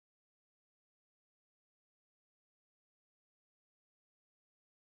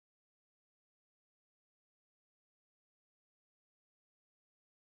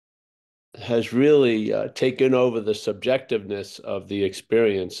has really taken over the subjectiveness of the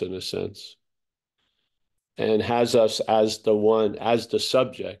experience in a sense, and has us as the one, as the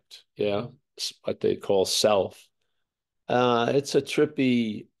subject. Yeah, it's what they call self. It's a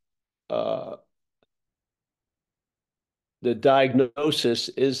trippy. Uh, the diagnosis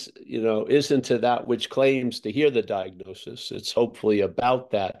is, isn't to that which claims to hear the diagnosis. It's hopefully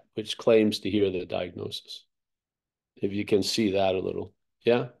about that which claims to hear the diagnosis. If you can see that a little,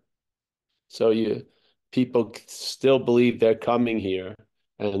 yeah. So people still believe they're coming here,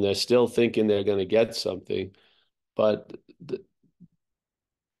 and they're still thinking they're going to get something, but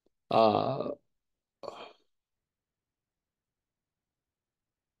uh,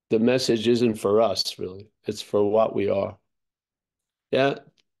 the message isn't for us really. It's for what we are. Yeah,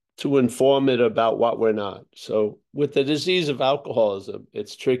 to inform it about what we're not. So with the disease of alcoholism,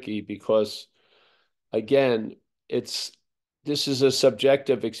 it's tricky because again, it's this is a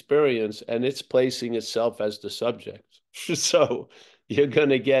subjective experience and it's placing itself as the subject. So you're going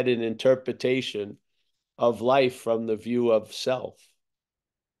to get an interpretation of life from the view of self.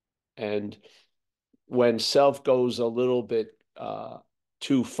 And when self goes a little bit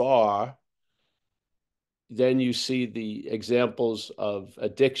too far, then you see the examples of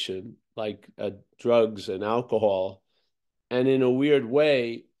addiction, like drugs and alcohol. And in a weird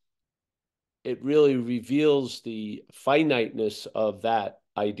way, it really reveals the finiteness of that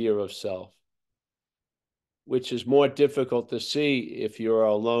idea of self, which is more difficult to see if you're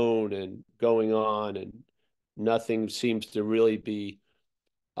alone and going on and nothing seems to really be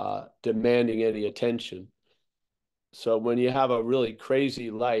demanding any attention. So when you have a really crazy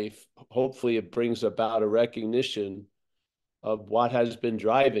life, hopefully it brings about a recognition of what has been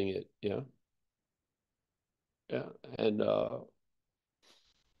driving it. Yeah. Yeah. And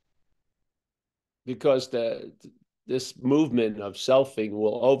because this movement of selfing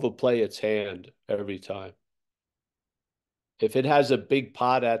will overplay its hand every time. If it has a big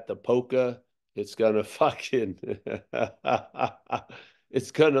pot at the poker, it's gonna fucking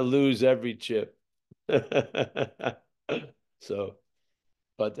it's gonna lose every chip. So,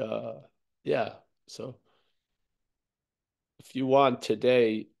 but yeah. So if you want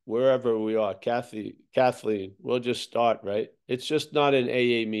today, wherever we are, Kathleen, we'll just start, right? It's just not an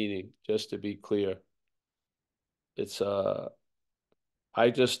AA meeting, just to be clear. It's I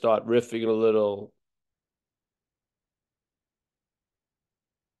just start riffing a little,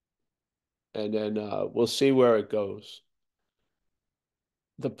 and then we'll see where it goes.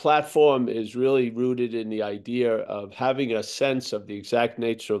 The platform is really rooted in the idea of having a sense of the exact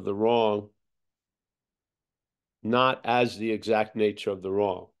nature of the wrong, not as the exact nature of the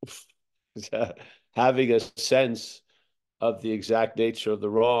wrong. Having a sense of the exact nature of the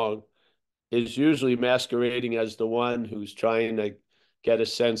wrong is usually masquerading as the one who's trying to get a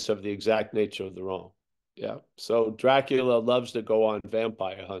sense of the exact nature of the wrong. Yeah. So Dracula loves to go on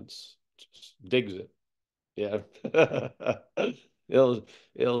vampire hunts, just digs it. Yeah. he'll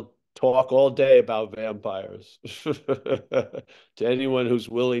he'll talk all day about vampires to anyone who's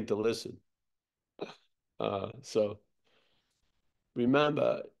willing to listen. So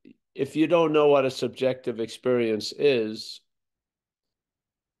remember, if you don't know what a subjective experience is,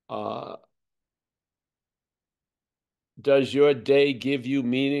 uh, does your day give you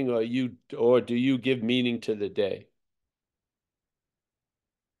meaning, or do you give meaning to the day?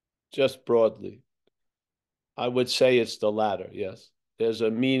 Just broadly, I would say it's the latter. Yes, there's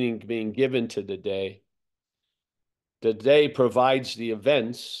a meaning being given to the day. The day provides the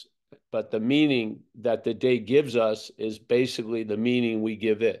events, but the meaning that the day gives us is basically the meaning we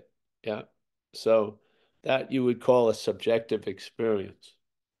give it. Yeah. So that you would call a subjective experience.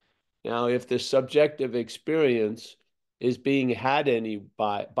 Now, if the subjective experience is being had being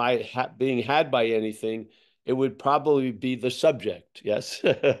had by anything, it would probably be the subject. Yes.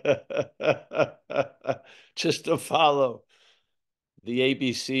 Just to follow the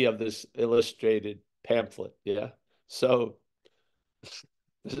ABC of this illustrated pamphlet. Yeah. So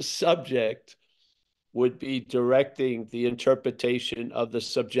the subject would be directing the interpretation of the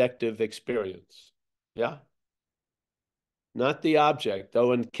subjective experience. Yeah. Not the object,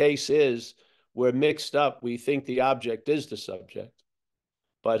 though in case is we're mixed up. We think the object is the subject.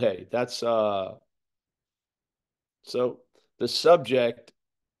 But hey, that's so the subject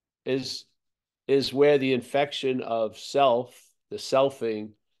is is where the infection of self, the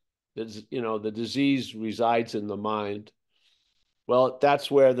selfing, the disease resides in the mind. Well,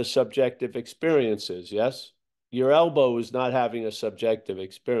 that's where the subjective experience is, yes? Your elbow is not having a subjective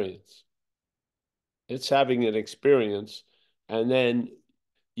experience. It's having an experience, and then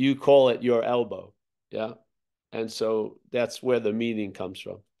you call it your elbow. Yeah. And so that's where the meaning comes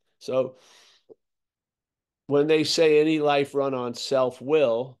from. So when they say any life run on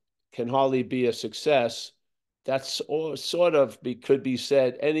self-will can hardly be a success, that's all sort of could be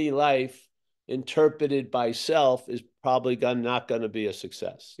said any life interpreted by self is probably not going to be a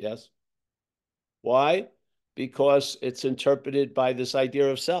success. Yes. Why? Because it's interpreted by this idea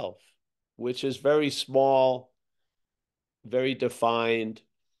of self, which is very small, very defined,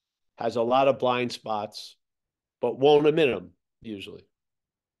 has a lot of blind spots, but won't admit them usually.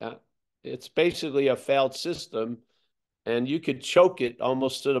 Yeah. It's basically a failed system, and you could choke it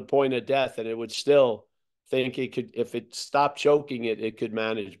almost to the point of death, and it would still think it could, if it stopped choking it, it could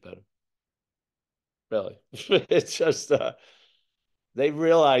manage better. Really. It's just, they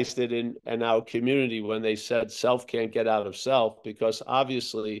realized it in our community when they said self can't get out of self, because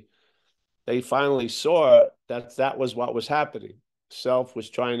obviously they finally saw that that was what was happening. Self was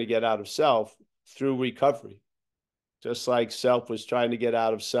trying to get out of self through recovery, just like self was trying to get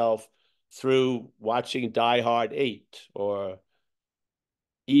out of self through watching Die Hard 8 or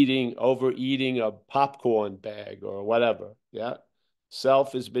overeating a popcorn bag or whatever. Yeah.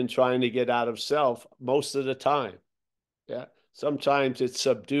 Self has been trying to get out of self most of the time. Yeah. Sometimes it's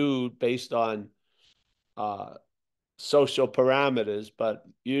subdued based on uh, social parameters, but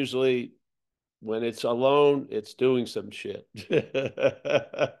usually when it's alone, it's doing some shit.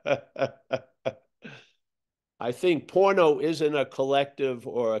 I think porno isn't a collective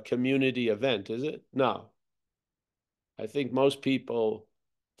or a community event, is it? No. I think most people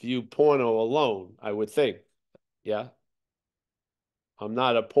view porno alone, I would think. Yeah. I'm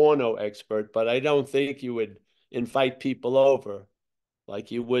not a porno expert, but I don't think you would invite people over like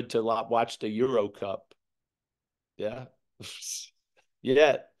you would to watch the Euro Cup. Yeah.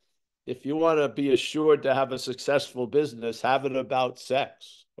 Yet, if you want to be assured to have a successful business, have it about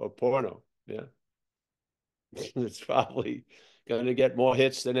sex or porno. Yeah. It's probably going to get more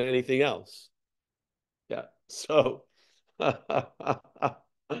hits than anything else. Yeah. So,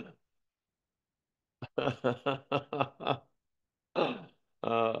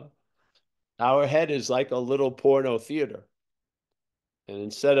 our head is like a little porno theater. And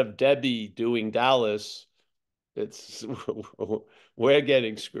instead of Debbie doing Dallas, it's we're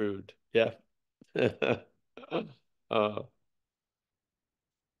getting screwed. Yeah. uh,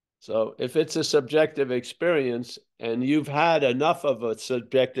 so if it's a subjective experience and you've had enough of a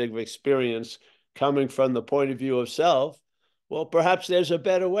subjective experience coming from the point of view of self, well, perhaps there's a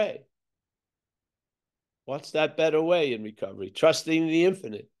better way. What's that better way in recovery? Trusting the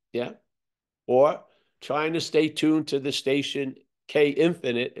infinite. Yeah. Or trying to stay tuned to the station K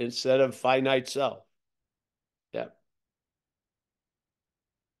infinite instead of finite self. Yeah.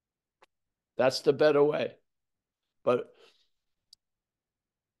 That's the better way. But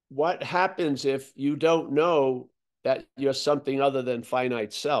what happens if you don't know that you're something other than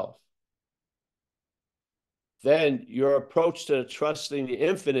finite self? Then your approach to trusting the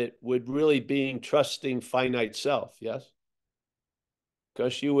infinite would really be trusting finite self, yes?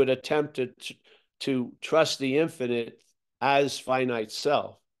 Because you would attempt to trust the infinite as finite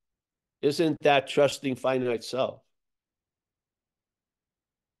self. Isn't that trusting finite self?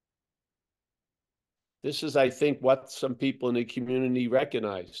 This is, I think, what some people in the community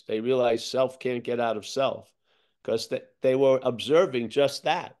recognize. They realize self can't get out of self because they were observing just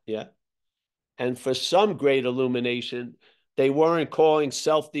that. Yeah. And for some great illumination, they weren't calling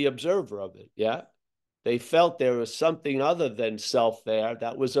self the observer of it. Yeah. They felt there was something other than self there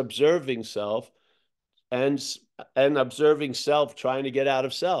that was observing self and and observing self trying to get out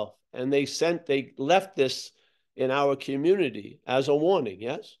of self. And they left this in our community as a warning.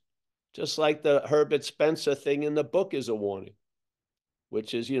 Yes. Just like the Herbert Spencer thing in the book is a warning,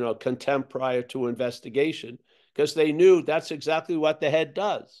 which is, contempt prior to investigation, because they knew that's exactly what the head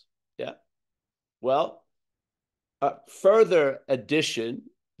does. Yeah. Well, further addition,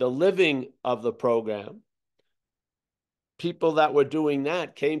 the living of the program, people that were doing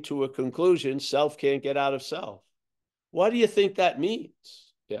that came to a conclusion self can't get out of self. What do you think that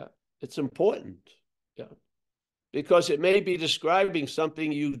means? Yeah. It's important. Yeah. Because it may be describing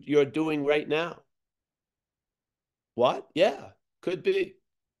something you're doing right now. What? Yeah, could be.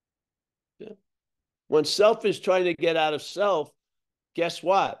 Yeah. When self is trying to get out of self, guess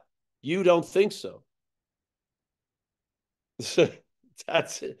what? You don't think so.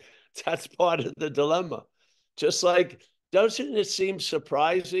 that's it. That's part of the dilemma. Just like, doesn't it seem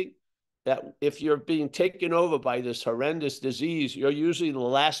surprising that if you're being taken over by this horrendous disease, you're usually the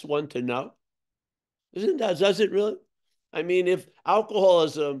last one to know? Isn't that, does it really? I mean, if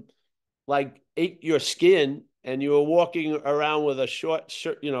alcoholism like ate your skin and you were walking around with a short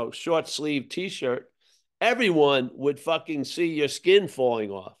shirt, short sleeve t-shirt, everyone would fucking see your skin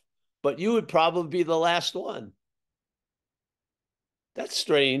falling off. but you would probably be the last one. That's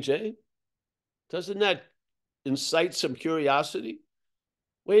strange, eh? Doesn't that incite some curiosity?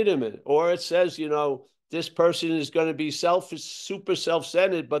 Wait a minute. Or it says, this person is going to be super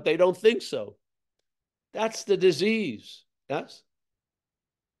self-centered, but they don't think so. That's the disease. Yes.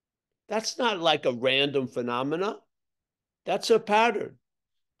 That's not like a random phenomena. That's a pattern.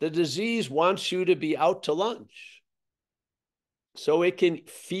 The disease wants you to be out to lunch. So it can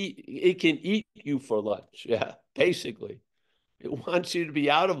eat you for lunch. Yeah, basically. It wants you to be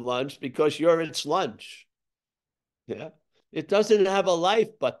out of lunch because you're its lunch. Yeah. It doesn't have a life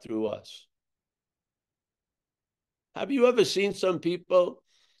but through us. Have you ever seen some people?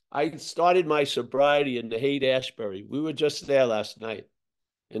 I started my sobriety in the Haight-Ashbury. We were just there last night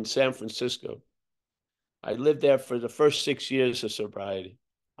in San Francisco. I lived there for the first 6 years of sobriety,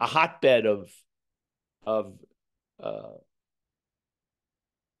 a hotbed of uh,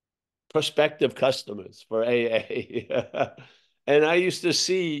 prospective customers for AA. And I used to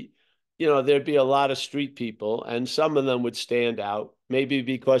see, there'd be a lot of street people, and some of them would stand out, maybe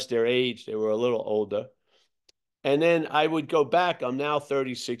because their age, they were a little older. And then I would go back. I'm now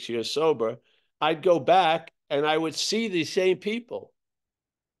 36 years sober. I'd go back and I would see the same people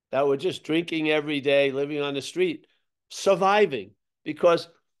that were just drinking every day, living on the street, surviving because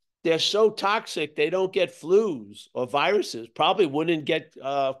they're so toxic, they don't get flus or viruses, probably wouldn't get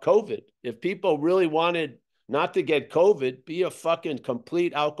COVID. If people really wanted not to get COVID, be a fucking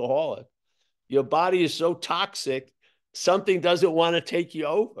complete alcoholic. Your body is so toxic, something doesn't want to take you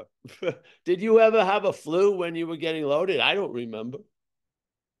over. Did you ever have a flu when you were getting loaded? I don't remember.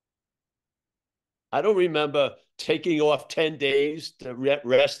 I don't remember taking off 10 days to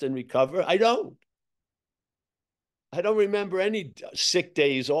rest and recover. I don't. I don't remember any sick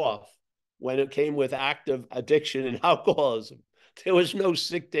days off when it came with active addiction and alcoholism. There was no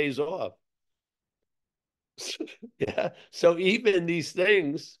sick days off. Yeah. So even these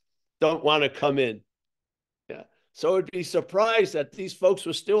things don't want to come in. Yeah. So I'd be surprised that these folks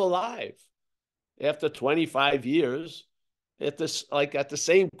were still alive after 25 years at this, like at the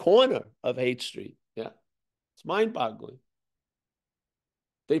same corner of Haight Street. Yeah. It's mind-boggling.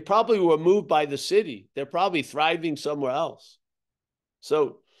 They probably were moved by the city. They're probably thriving somewhere else.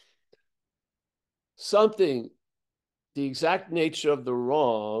 So something, the exact nature of the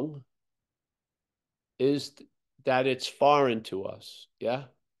wrong is that it's foreign to us. Yeah.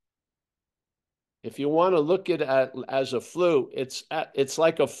 If you want to look at it as a flu, it's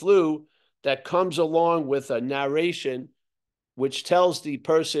like a flu that comes along with a narration which tells the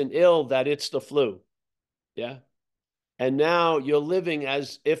person ill that it's the flu. Yeah. And now you're living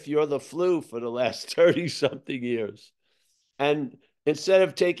as if you're the flu for the last 30 something years. And instead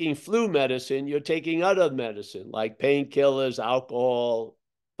of taking flu medicine, you're taking other medicine like painkillers, alcohol,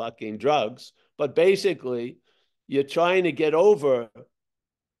 fucking drugs. But basically, you're trying to get over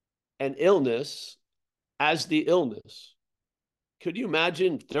an illness as the illness. Could you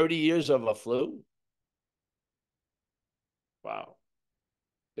imagine 30 years of a flu? Wow.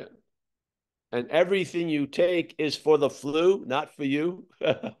 Yeah. And everything you take is for the flu, not for you.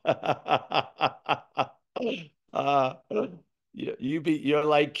 uh, you're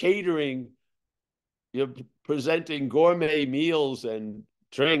like catering, you're presenting gourmet meals and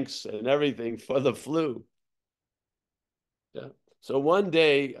drinks and everything for the flu. Yeah. So one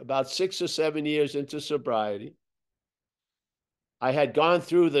day, about 6 or 7 years into sobriety, I had gone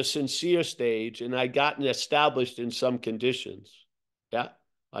through the sincere stage and I'd gotten established in some conditions. Yeah.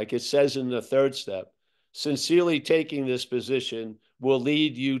 Like it says in the third step, sincerely taking this position will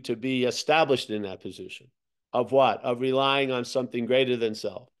lead you to be established in that position. Of what? Of relying on something greater than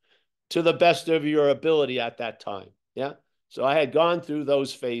self to the best of your ability at that time. Yeah. So I had gone through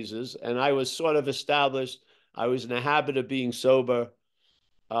those phases and I was sort of established. I was in the habit of being sober.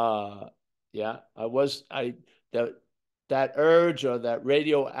 Uh, yeah, that that urge or that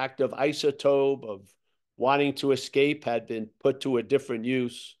radioactive isotope of wanting to escape had been put to a different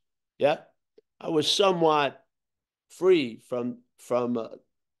use. Yeah, I was somewhat free from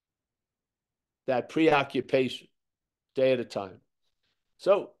that preoccupation day at a time.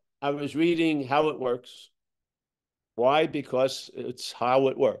 So I was reading how it works. Why? Because it's how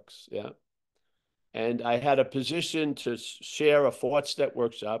it works. Yeah. And I had a position to share a fourth step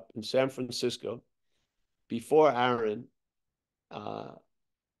workshop in San Francisco before Aaron.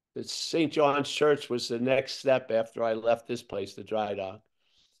 The St. John's Church was the next step after I left this place, the Dry Dock.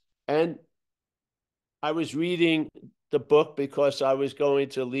 And I was reading the book because I was going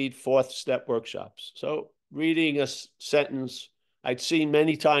to lead fourth step workshops. So reading a sentence I'd seen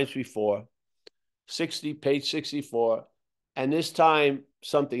many times before, page 64. And this time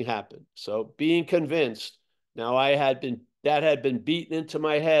something happened. So being convinced. Now that had been beaten into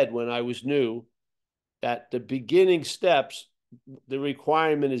my head when I was new, that the beginning steps, the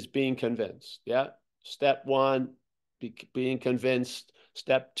requirement is being convinced. Yeah. Step one, being convinced.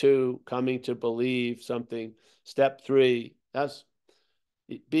 Step two, coming to believe something. Step three, that's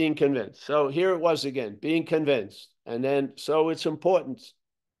being convinced. So here it was again, being convinced. And then, so it's important.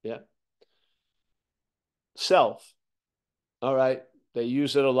 Yeah. Self. All right. They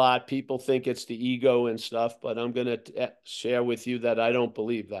use it a lot. People think it's the ego and stuff, but I'm going to share with you that I don't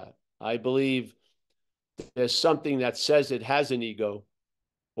believe that. I believe there's something that says it has an ego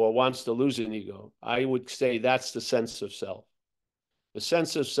or wants to lose an ego. I would say that's the sense of self. The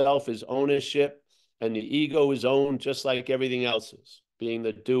sense of self is ownership, and the ego is owned just like everything else is, being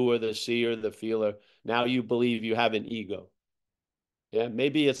the doer, the seer, the feeler. Now you believe you have an ego. Yeah,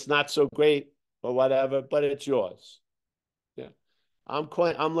 maybe it's not so great or whatever, but it's yours. Yeah. I'm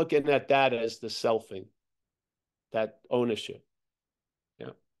looking at that as the selfing, that ownership.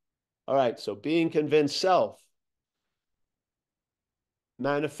 Yeah. All right. So being convinced self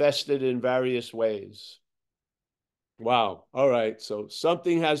manifested in various ways. Wow. All right. So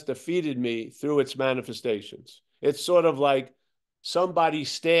something has defeated me through its manifestations. It's sort of like somebody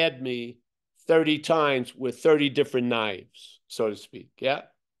stabbed me 30 times with 30 different knives, so to speak. Yeah.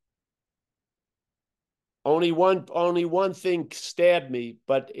 Only one thing stabbed me,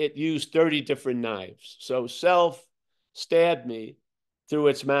 but it used 30 different knives. So self stabbed me through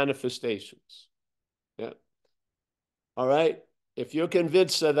its manifestations. Yeah. All right. If you're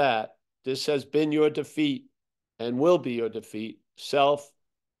convinced of that, this has been your defeat and will be your defeat. Self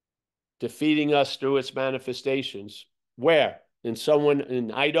defeating us through its manifestations. Where? In someone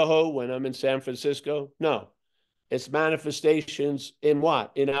in Idaho when I'm in San Francisco? No. It's manifestations in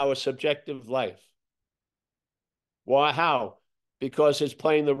what? In our subjective life. Why? How? Because it's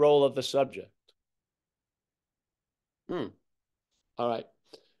playing the role of the subject. All right.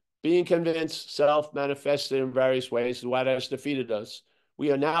 Being convinced, self manifested in various ways is what has defeated us.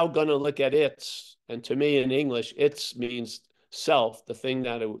 We are now going to look at its, and to me in English, its means self, the thing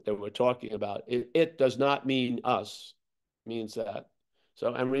that we're talking about. It does not mean us, it means that.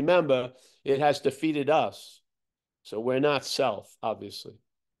 So, and remember, it has defeated us. So we're not self, obviously.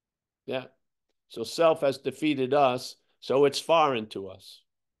 Yeah. So self has defeated us, so it's foreign to us.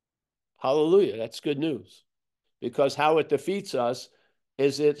 Hallelujah. That's good news. Because how it defeats us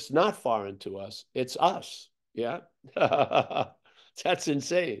is it's not foreign to us, it's us. Yeah. That's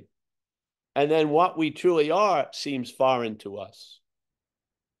insane. And then what we truly are seems foreign to us.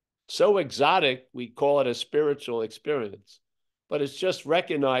 So exotic, we call it a spiritual experience, but it's just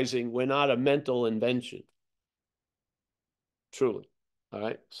recognizing we're not a mental invention. Truly. All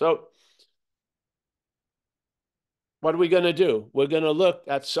right. So what are we going to do? We're going to look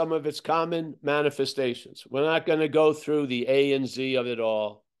at some of its common manifestations. We're not going to go through the A and Z of it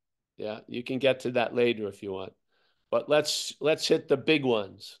all. Yeah, you can get to that later if you want. But let's hit the big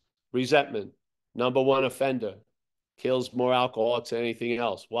ones. Resentment, number one offender, kills more alcohol than anything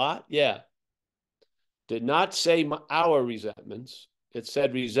else. What? Yeah. Did not say our resentments. It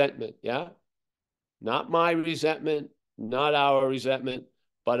said resentment. Yeah. Not my resentment, not our resentment,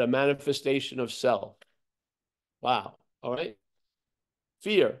 but a manifestation of self. Wow. All right.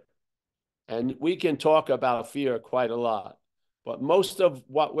 Fear. And we can talk about fear quite a lot. But most of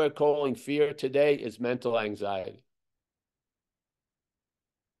what we're calling fear today is mental anxiety.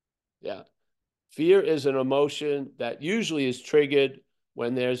 Yeah. Fear is an emotion that usually is triggered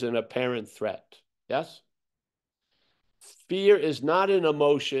when there's an apparent threat. Yes? Fear is not an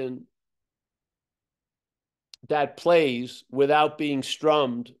emotion that plays without being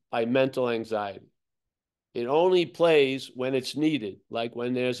strummed by mental anxiety. It only plays when it's needed, like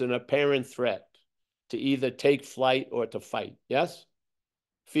when there's an apparent threat to either take flight or to fight. Yes?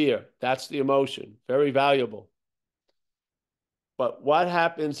 Fear, that's the emotion. Very valuable. But what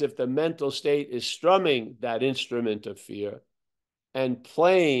happens if the mental state is strumming that instrument of fear and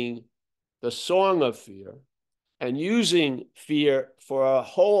playing the song of fear and using fear for a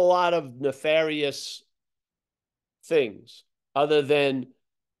whole lot of nefarious things other than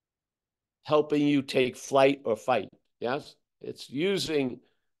helping you take flight or fight? Yes? It's using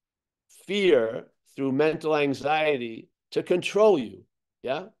fear through mental anxiety to control you.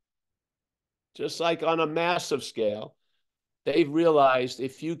 Yeah? Just like on a massive scale, they've realized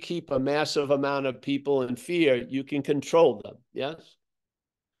if you keep a massive amount of people in fear, you can control them. Yes?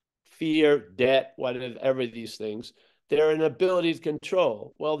 Fear, debt, whatever these things, they're an ability to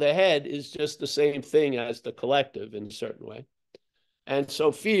control. Well, the head is just the same thing as the collective in a certain way. And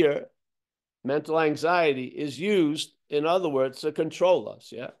so fear mental anxiety is used, in other words, to control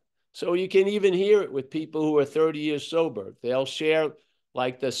us. Yeah. So you can even hear it with people who are 30 years sober. They'll share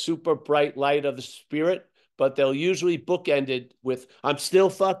like the super bright light of the spirit, but they'll usually bookend it with, I'm still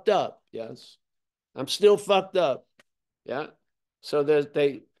fucked up. Yes. I'm still fucked up. Yeah. So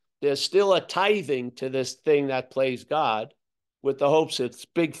there's still a tithing to this thing that plays God with the hopes that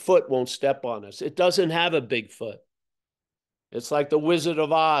Bigfoot won't step on us. It doesn't have a Bigfoot. It's like the Wizard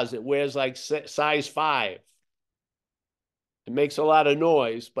of Oz. It wears like size 5. It makes a lot of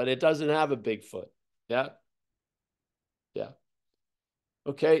noise, but it doesn't have a Bigfoot. Yeah. Yeah.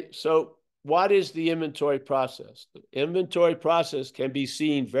 Okay. So what is the inventory process? The inventory process can be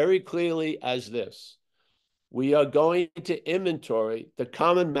seen very clearly as this. We are going to inventory the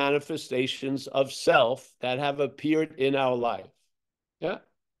common manifestations of self that have appeared in our life. Yeah.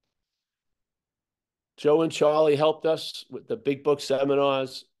 Joe and Charlie helped us with the big book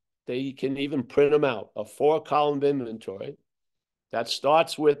seminars. They can even print them out, a 4-column inventory that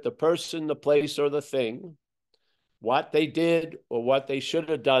starts with the person, the place, or the thing, what they did or what they should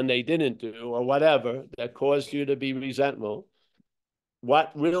have done they didn't do, or whatever that caused you to be resentful.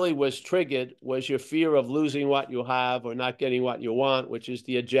 What really was triggered was your fear of losing what you have or not getting what you want, which is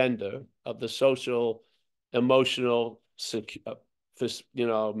the agenda of the social, emotional,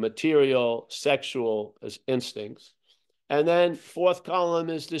 material, sexual instincts. And then 4th column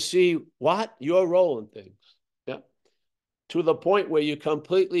is to see what your role in things. Yeah. To the point where you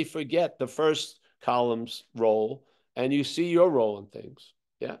completely forget the first column's role and you see your role in things.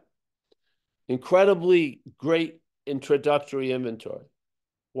 Yeah. Incredibly great introductory inventory.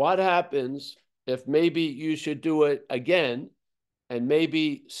 What happens if maybe you should do it again and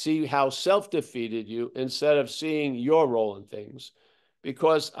maybe see how self defeated you instead of seeing your role in things?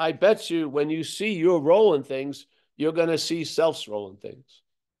 Because I bet you when you see your role in things, you're going to see self's role in things.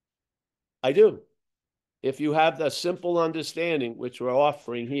 I do. If you have the simple understanding, which we're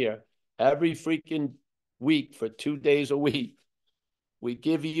offering here every freaking week for 2 days a week, we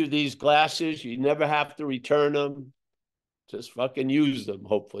give you these glasses. You never have to return them. Just fucking use them,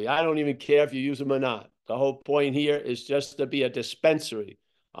 hopefully. I don't even care if you use them or not. The whole point here is just to be a dispensary.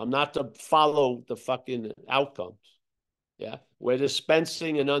 I'm not to follow the fucking outcomes. Yeah. We're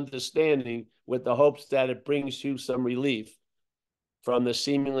dispensing and understanding with the hopes that it brings you some relief from the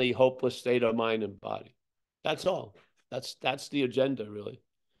seemingly hopeless state of mind and body. That's all. That's the agenda, really.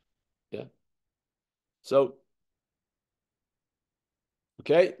 Yeah. So,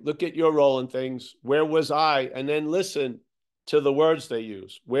 okay, look at your role in things. Where was I? And then listen to the words they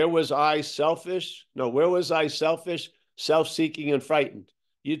use. Where was I selfish? No, where was I selfish, self-seeking, and frightened?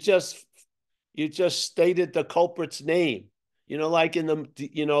 You just stated the culprit's name. Like in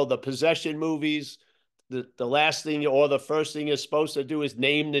the possession movies, the last thing or the first thing you're supposed to do is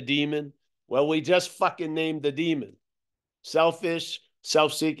name the demon. Well, we just fucking named the demon. Selfish,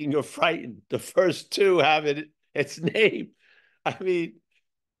 self-seeking, or frightened. The first two have its name. I mean,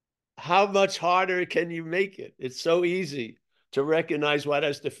 how much harder can you make it? It's so easy to recognize what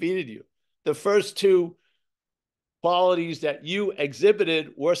has defeated you. The first two qualities that you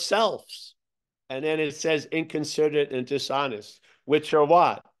exhibited were selves. And then it says inconsiderate and dishonest, which are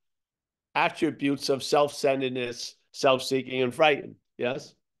what? Attributes of self-centeredness, self-seeking, and frightened.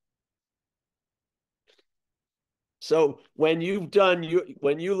 Yes? So when you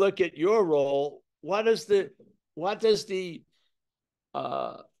look at your role, what does the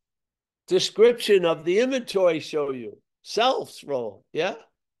description of the inventory show you? Self's role. Yeah.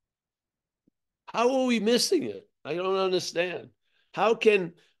 How are we missing it? I don't understand. How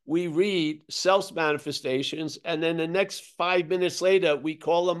can we read self's manifestations and then the next 5 minutes later we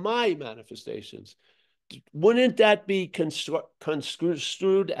call them my manifestations? Wouldn't that be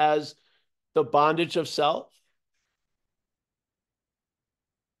construed as the bondage of self?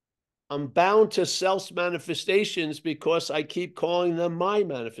 I'm bound to self's manifestations because I keep calling them my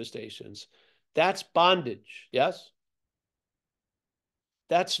manifestations. That's bondage, yes?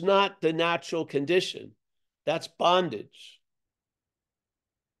 That's not the natural condition. That's bondage.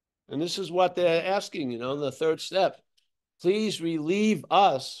 And this is what they're asking, in the third step. Please relieve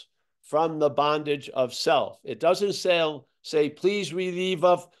us from the bondage of self. It doesn't say please relieve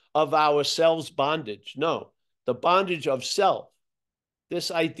of ourselves bondage. No, the bondage of self.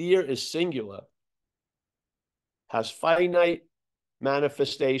 This idea is singular, has finite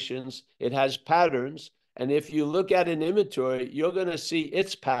manifestations, it has patterns. And if you look at an inventory, you're going to see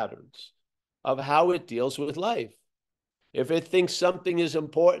its patterns of how it deals with life. If it thinks something is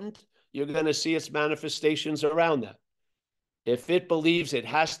important, you're going to see its manifestations around that. If it believes it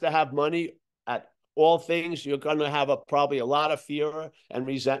has to have money at all things, you're going to have probably a lot of fear and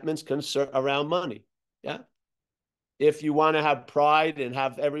resentments around money. Yeah. If you want to have pride and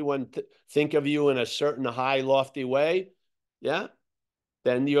have everyone think of you in a certain high, lofty way, yeah,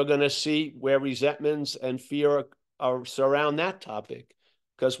 then you're going to see where resentments and fear are surround that topic.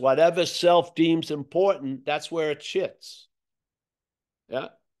 Because whatever self deems important, that's where it shits. Yeah.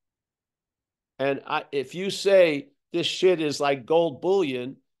 And if you say this shit is like gold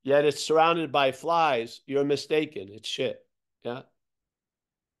bullion, yet it's surrounded by flies, you're mistaken. It's shit. Yeah.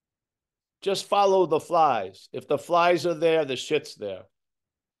 Just follow the flies. If the flies are there, the shit's there.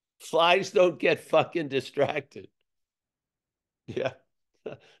 Flies don't get fucking distracted. Yeah.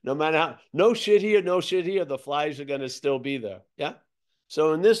 No matter how, no shit here, no shit here, the flies are going to still be there. Yeah.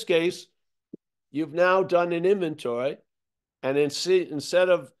 So in this case, you've now done an inventory, and instead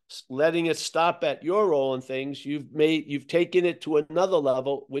of letting it stop at your role in things, you've taken it to another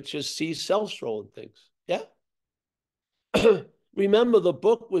level, which is see self's role in things. Yeah. Remember, the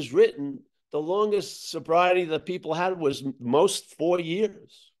book was written, the longest sobriety that people had was most 4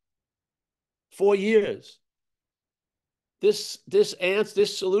 years. 4 years. This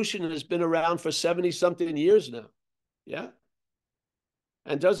solution has been around for 70 something years now. Yeah.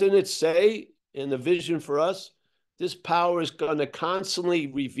 And doesn't it say in the vision for us, this power is going to constantly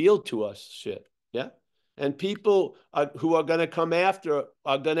reveal to us shit. Yeah. And people who are going to come after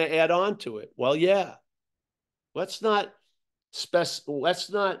are going to add on to it. Well, yeah. Let's not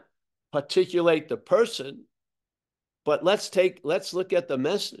particulate the person, but let's look at the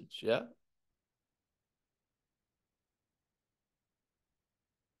message. Yeah.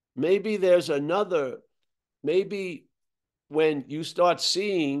 Maybe when you start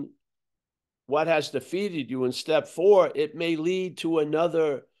seeing what has defeated you in step 4, it may lead to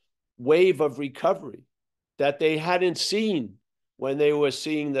another wave of recovery that they hadn't seen when they were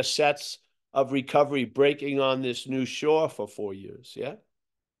seeing the sets of recovery breaking on this new shore for 4 years. Yeah.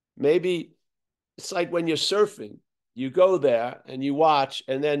 Maybe it's like when you're surfing, you go there and you watch,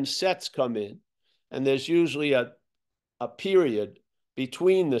 and then sets come in, and there's usually a period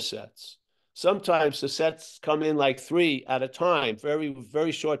between the sets. Sometimes the sets come in like 3 at a time, very,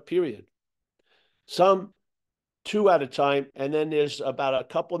 very short period. Some 2 at a time, and then there's about a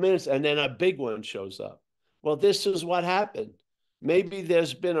couple of minutes, and then a big one shows up. Well, this is what happened. Maybe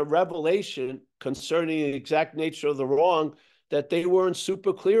there's been a revelation concerning the exact nature of the wrong that they weren't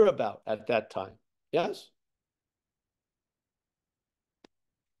super clear about at that time. Yes?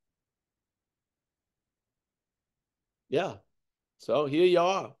 Yeah. So here you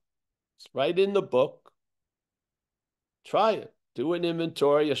are. It's right in the book. Try it. Do an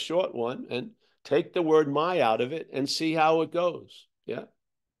inventory, a short one, and take the word my out of it and see how it goes. Yeah.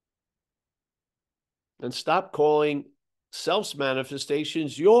 And stop calling self's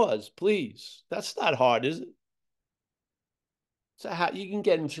manifestations yours, please. That's not hard, is it? You can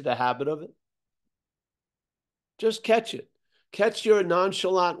get into the habit of it. Just catch it. Catch your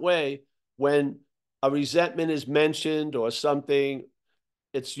nonchalant way when a resentment is mentioned or something,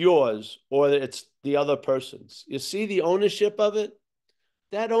 it's yours or it's the other person's. You see the ownership of it?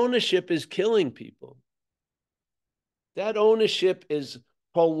 That ownership is killing people. That ownership is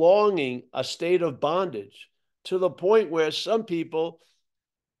prolonging a state of bondage to the point where some people,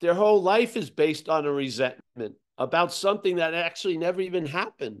 their whole life is based on a resentment about something that actually never even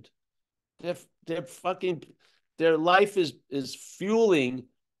happened. Their life is fueling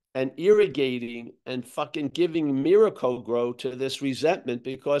and irrigating and fucking giving miracle grow to this resentment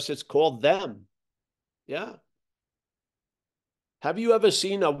because it's called them. Yeah. Have you ever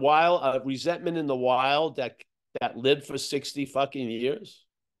seen a resentment in the wild that lived for 60 fucking years?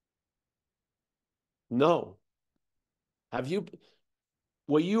 No.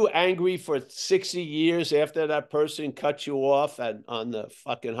 Were you angry for 60 years after that person cut you off on the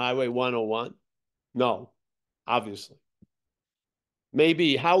fucking Highway 101? No, obviously.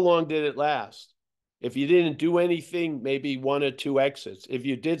 Maybe how long did it last? If you didn't do anything, maybe 1 or 2 exits. If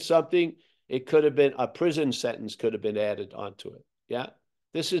you did something, it could have been a prison sentence could have been added onto it. Yeah.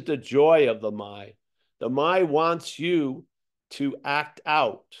 This is the joy of the my. The my wants you to act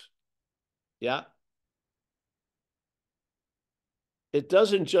out. Yeah. It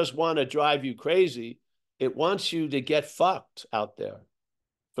doesn't just want to drive you crazy. It wants you to get fucked out there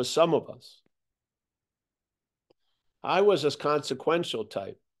for some of us. I was a consequential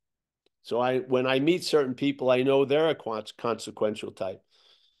type. So when I meet certain people, I know they're a consequential type.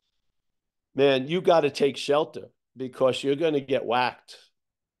 Man, you got to take shelter because you're going to get whacked.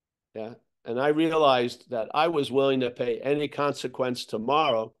 Yeah. And I realized that I was willing to pay any consequence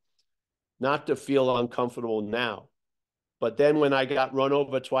tomorrow not to feel uncomfortable now. But then when I got run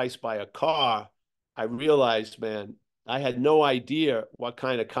over twice by a car, I realized, man, I had no idea what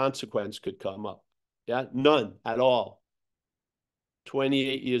kind of consequence could come up. Yeah, none at all.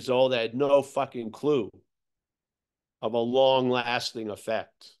 28 years old, I had no fucking clue of a long lasting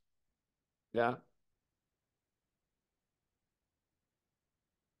effect. Yeah.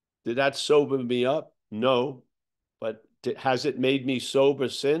 Did that sober me up? No. But has it made me sober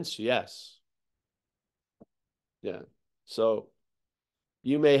since? Yes. Yeah. So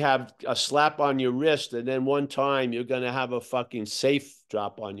you may have a slap on your wrist, and then one time you're going to have a fucking safe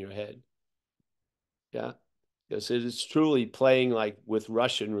drop on your head. Yeah. Because it is truly playing like with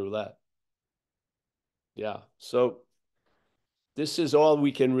Russian roulette. Yeah. So this is all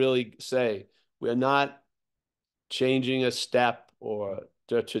we can really say. We're not changing a step or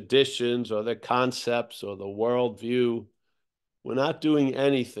the traditions or the concepts or the worldview. We're not doing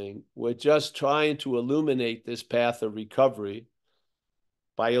anything. We're just trying to illuminate this path of recovery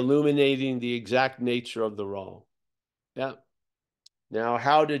by illuminating the exact nature of the wrong. Yeah. Now,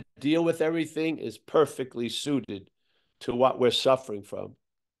 how to deal with everything is perfectly suited to what we're suffering from.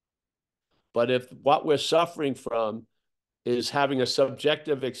 But if what we're suffering from is having a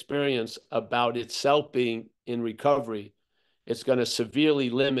subjective experience about itself being in recovery, it's going to severely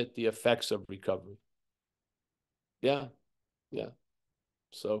limit the effects of recovery. Yeah. Yeah.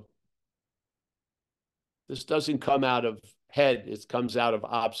 So this doesn't come out of head, it comes out of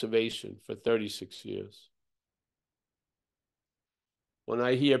observation for 36 years. When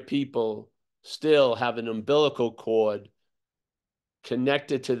I hear people still have an umbilical cord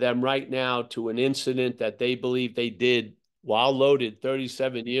connected to them right now to an incident that they believe they did while loaded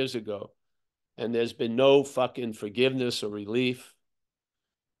 37 years ago, and there's been no fucking forgiveness or relief,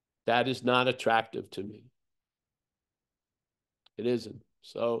 that is not attractive to me. It isn't.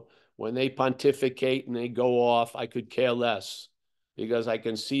 So when they pontificate and they go off, I could care less because I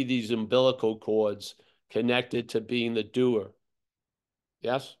can see these umbilical cords connected to being the doer.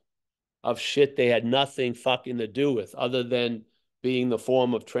 Yes? Of shit they had nothing fucking to do with other than being the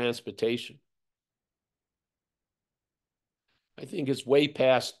form of transportation. I think it's way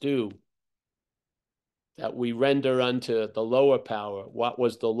past due that we render unto the lower power what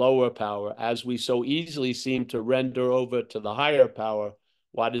was the lower power, as we so easily seem to render over to the higher power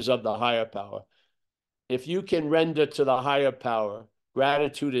what is of the higher power. If you can render to the higher power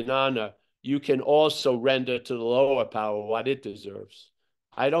gratitude and honor, you can also render to the lower power what it deserves.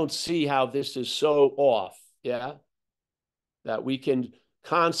 I don't see how this is so off, yeah, that we can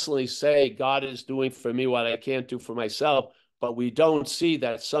constantly say God is doing for me what I can't do for myself, but we don't see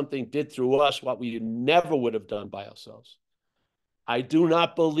that something did through us what we never would have done by ourselves. I do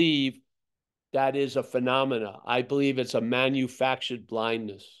not believe that is a phenomena. I believe it's a manufactured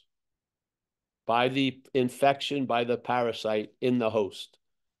blindness by the infection, by the parasite in the host.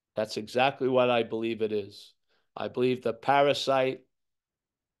 That's exactly what I believe it is. I believe the parasite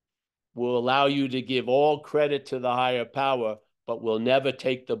will allow you to give all credit to the higher power, but will never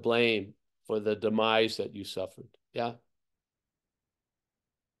take the blame for the demise that you suffered. Yeah.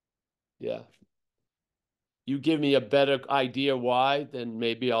 Yeah. You give me a better idea why, then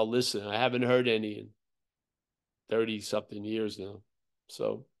maybe I'll listen. I haven't heard any in 30 something years now.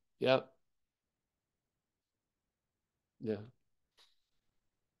 So, yeah. Yeah.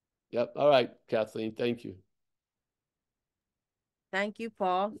 Yep. All right, Kathleen. Thank you. Thank you,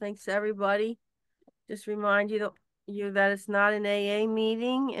 Paul. Thanks, everybody. Just remind you that it's not an AA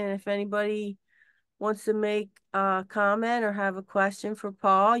meeting, and if anybody wants to make a comment or have a question for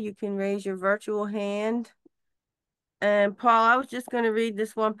Paul, you can raise your virtual hand. And Paul, I was just going to read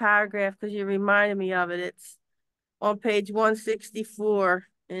this one paragraph because you reminded me of it. It's on page 164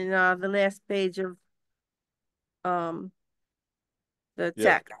 in the last page of um the Yeah.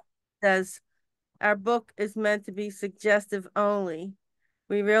 text. It says, our book is meant to be suggestive only.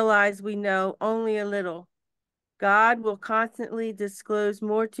 We realize we know only a little. God will constantly disclose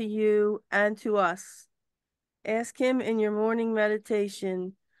more to you and to us. Ask him in your morning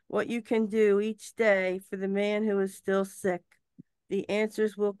meditation what you can do each day for the man who is still sick. The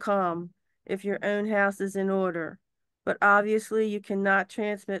answers will come if your own house is in order. But obviously, you cannot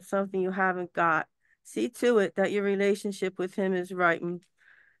transmit something you haven't got. See to it that your relationship with him is right. And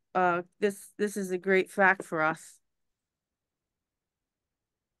this is a great fact for us.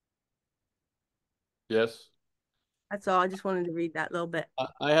 Yes. That's all. I just wanted to read that little bit.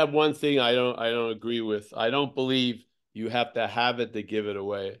 I have one thing I don't agree with. I don't believe you have to have it to give it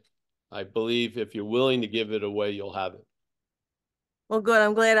away. I believe if you're willing to give it away, you'll have it. Well, good.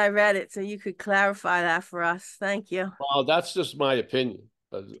 I'm glad I read it so you could clarify that for us. Thank you. Well, that's just my opinion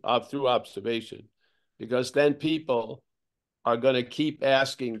through observation, because then people are going to keep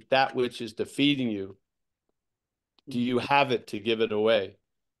asking that which is defeating you, do you have it to give it away?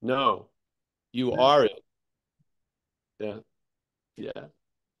 No, you are it. Yeah. Yeah.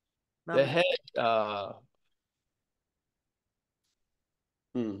 Love The it. head,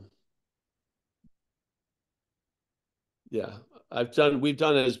 hmm, yeah, we've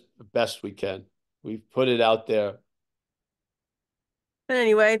done it as best we can. We've put it out there. But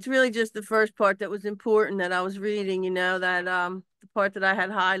anyway, it's really just the first part that was important that I was reading, that the part that I had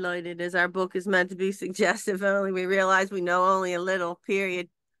highlighted is our book is meant to be suggestive only. We realize we know only a little, period.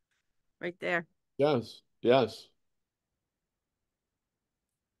 Right there. Yes, yes,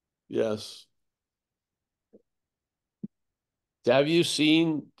 yes. Have you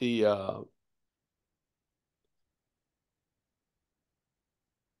seen it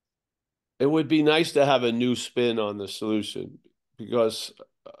would be nice to have a new spin on the solution because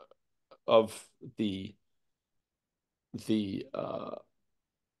of the uh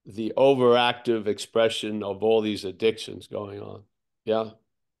the overactive expression of all these addictions going on. Yeah.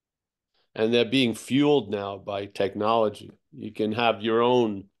 And they're being fueled now by technology. You can have your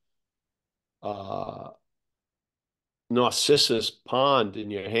own uh Narcissus pond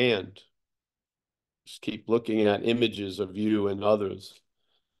in your hand. Just keep looking at images of you and others.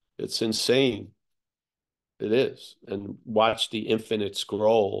 It's insane. It is. And watch the infinite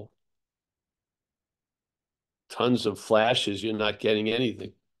scroll. Tons of flashes. You're not getting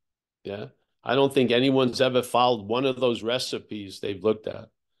anything. Yeah. I don't think anyone's ever followed one of those recipes they've looked at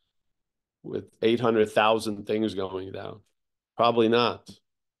with 800,000 things going down. Probably not.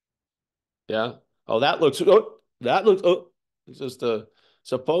 Yeah. Oh, that looks, it's just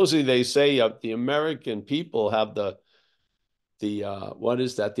supposedly they say the American people have what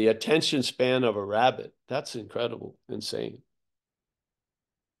is that? The attention span of a rabbit. That's incredible, insane.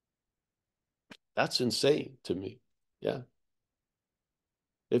 That's insane to me. Yeah.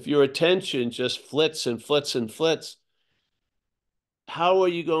 If your attention just flits and flits and flits, how are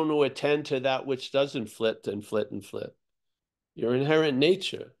you going to attend to that which doesn't flit and flit and flit? Your inherent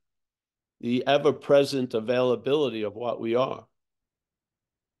nature, the ever-present availability of what we are.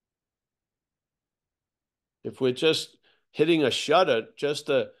 If we're just hitting a shutter just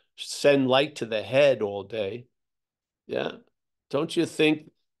to send light to the head all day, yeah, don't you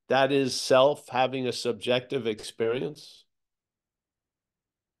think that is self having a subjective experience?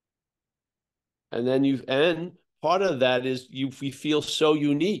 And part of that is we feel so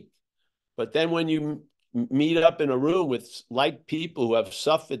unique. But then when you meet up in a room with like people who have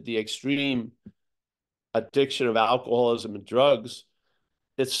suffered the extreme addiction of alcoholism and drugs,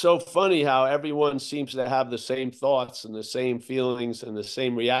 it's so funny how everyone seems to have the same thoughts and the same feelings and the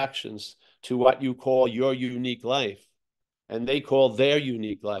same reactions to what you call your unique life, and they call their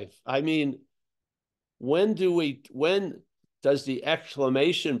unique life. I mean, when does the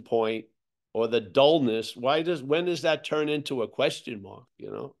exclamation point or the dullness, when does that turn into a question mark,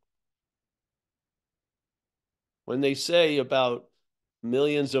 When they say about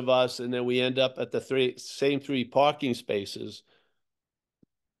millions of us and then we end up at the same three parking spaces,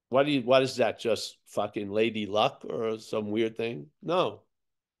 what is that? Just fucking lady luck or some weird thing? No.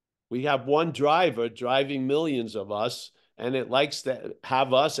 We have one driver driving millions of us, and it likes to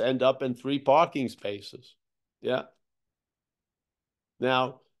have us end up in three parking spaces. Yeah.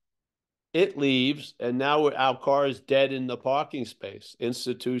 Now it leaves, and now our car is dead in the parking space.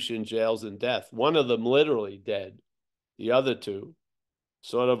 Institution, jails, and death. One of them literally dead. The other two,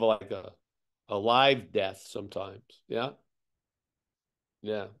 sort of like a live death sometimes. Yeah.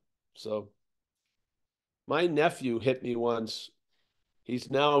 Yeah. So my nephew hit me once.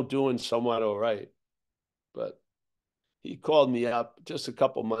 He's now doing somewhat all right, but he called me up just a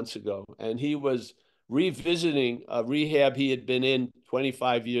couple months ago, and he was revisiting a rehab he had been in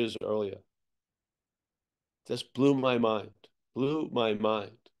 25 years earlier. Just blew my mind. Blew my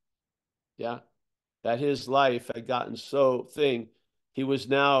mind. Yeah. That his life had gotten so thing. He was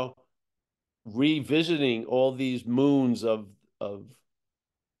now revisiting all these moons of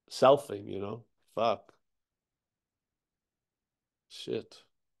selfing. Fuck. Shit.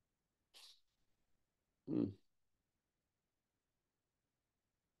 Hmm.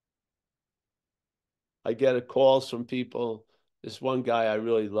 I get calls from people. This one guy I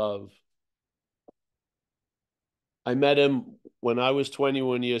really love. I met him when I was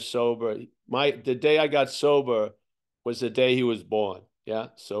 21 years sober. The day I got sober was the day he was born. Yeah,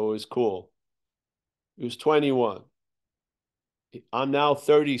 so it was cool. He was 21. I'm now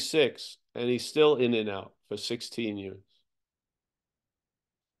 36, and he's still in and out for 16 years.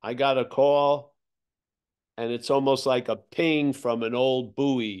 I got a call, and it's almost like a ping from an old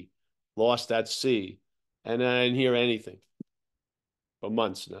buoy lost at sea, and I didn't hear anything. for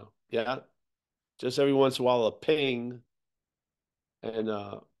months now. Yeah. Just every once in a while, a ping, and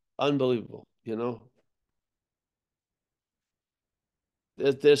unbelievable, you know.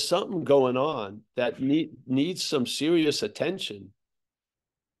 There's something going on that needs some serious attention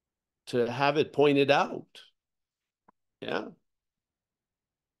to have it pointed out. Yeah.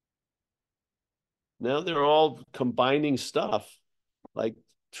 Now they're all combining stuff, like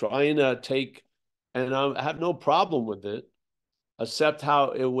trying to take, and I have no problem with it, except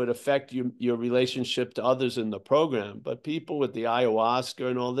how it would affect your relationship to others in the program. But people with the ayahuasca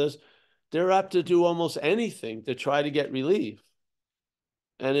and all this, they're apt to do almost anything to try to get relief.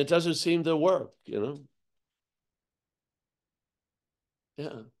 And it doesn't seem to work, you know?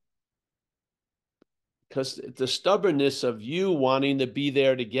 Yeah. Because the stubbornness of you wanting to be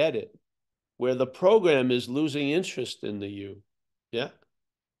there to get it, where the program is losing interest in the you. Yeah.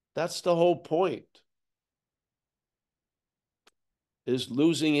 That's the whole point, is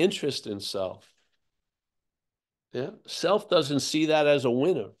losing interest in self. Yeah. Self doesn't see that as a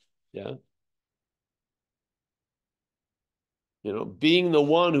winner. Yeah. You know, being the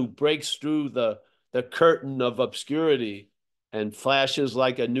one who breaks through the curtain of obscurity and flashes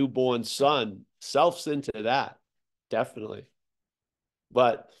like a newborn sun, self's into that, definitely.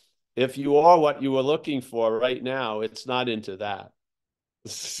 But if you are what you were looking for right now, it's not into that.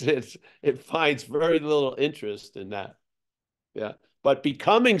 It finds very little interest in that. Yeah. But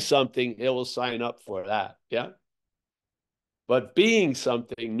becoming something, it will sign up for that. Yeah. But being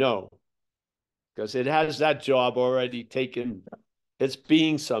something, no, because it has that job already taken. It's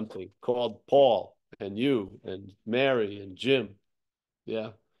being something called Paul and you and Mary and Jim. Yeah.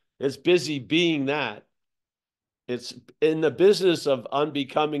 It's busy being that. It's in the business of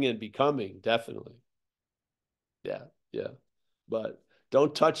unbecoming and becoming, definitely. Yeah. Yeah. But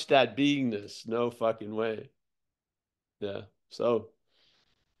don't touch that beingness. No fucking way. Yeah. So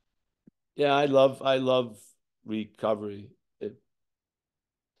yeah, I love recovery.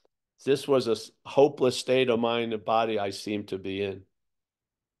 This was a hopeless state of mind and body I seemed to be in.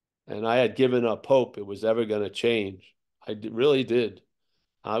 And I had given up hope it was ever going to change. Really did.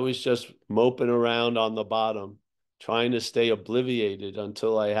 I was just moping around on the bottom, trying to stay obliviated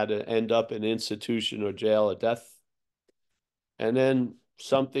until I had to end up in institution or jail or death. And then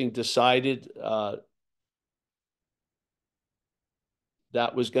something decided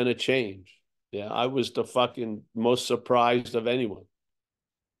that was going to change. Yeah, I was the fucking most surprised of anyone.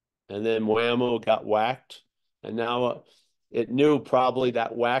 And then whammo got whacked. And now it knew probably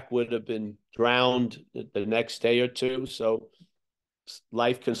that whack would have been drowned the next day or two. So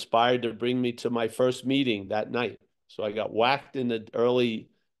life conspired to bring me to my first meeting that night. So I got whacked in the early,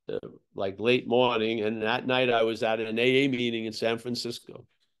 like late morning. And that night I was at an AA meeting in San Francisco,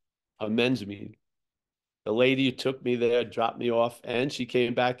 a men's meeting. The lady who took me there dropped me off and she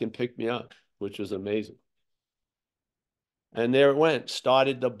came back and picked me up, which was amazing. And there it went,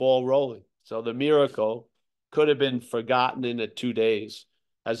 started the ball rolling. So the miracle could have been forgotten in the 2 days,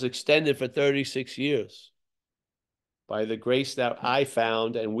 has extended for 36 years by the grace that I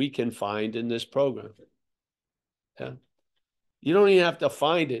found and we can find in this program. Yeah. You don't even have to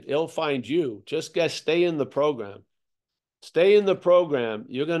find it. It'll find you. Just stay in the program. Stay in the program.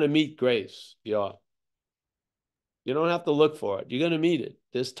 You're going to meet grace. Yeah. You don't have to look for it. You're going to meet it.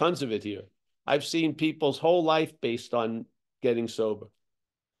 There's tons of it here. I've seen people's whole life based on getting sober.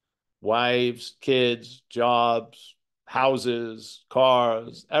 Wives, kids, jobs, houses,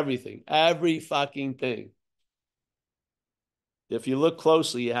 cars, everything, every fucking thing. If you look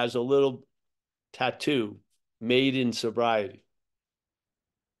closely, it has a little tattoo made in sobriety.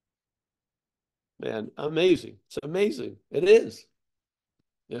 Man, amazing. It's amazing. It is.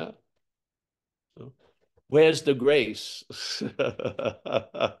 Yeah. So, where's the grace?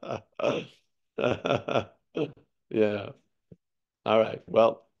 Yeah. All right.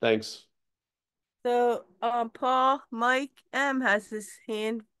 Well, thanks. So, Paul, Mike M has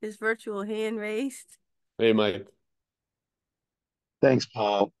his virtual hand raised. Hey, Mike. Thanks,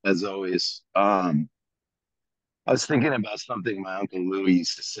 Paul, as always. I was thinking about something my Uncle Louis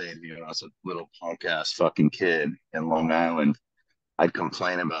used to say to me when I was a little punk ass fucking kid in Long Island. I'd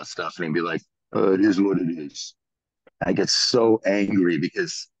complain about stuff and he'd be like, it is what it is. I get so angry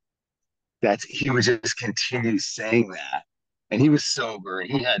because he would just continue saying that. And he was sober and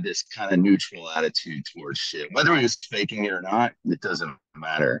he had this kind of neutral attitude towards shit. Whether he was faking it or not, it doesn't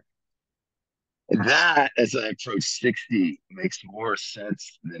matter. And that, as I approach 60, makes more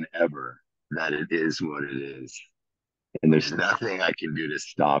sense than ever that it is what it is. And there's nothing I can do to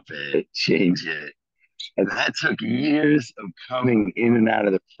stop it, change it. And that took years of coming in and out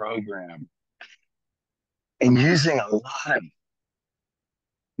of the program and using a lot of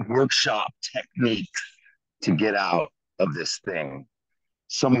workshop techniques to get out of this thing.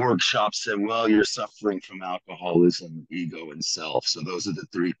 Some workshops said, well, you're suffering from alcoholism, ego, and self. So those are the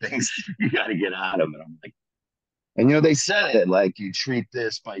three things you got to get out of it. I'm like, and they said it like you treat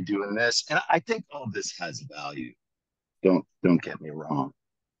this by doing this. And I think all this has value. Don't get me wrong.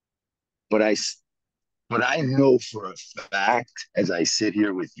 But I know for a fact, as I sit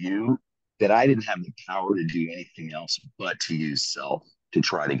here with you, that I didn't have the power to do anything else but to use self to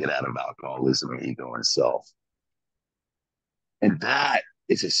try to get out of alcoholism, ego, and self. And that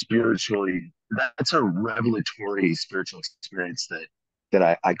is that's a revelatory spiritual experience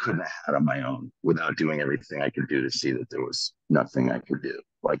that I couldn't have had on my own without doing everything I could do to see that there was nothing I could do.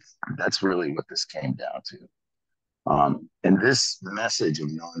 Like, that's really what this came down to. And this message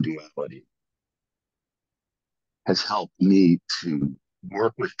of non-duality has helped me to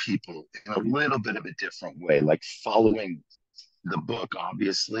work with people in a little bit of a different way, like following the book,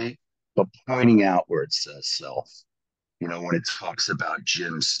 obviously, but pointing out where it says self. When it talks about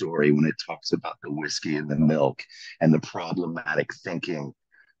Jim's story, when it talks about the whiskey and the milk and the problematic thinking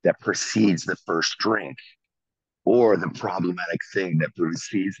that precedes the first drink, or the problematic thing that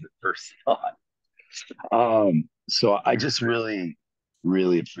precedes the first thought. So I just really,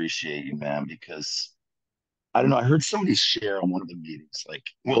 really appreciate you, man, because I don't know. I heard somebody share on one of the meetings, like,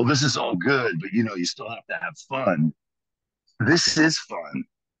 well, this is all good, but you still have to have fun. This is fun,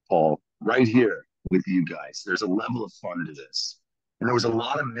 Paul, right here with you guys. There's a level of fun to this. And there was a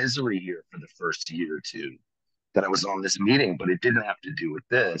lot of misery here for the first year or two that I was on this meeting, but it didn't have to do with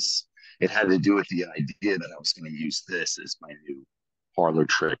this. It had to do with the idea that I was going to use this as my new parlor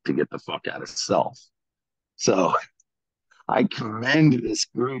trick to get the fuck out of self. So I commend this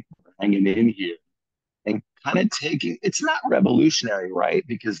group for hanging in here and kind of taking, it's not revolutionary, right?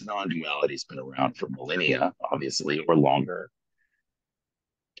 Because non-duality has been around for millennia, obviously, or longer.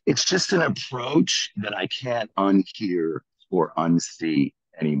 It's just an approach that I can't unhear or unsee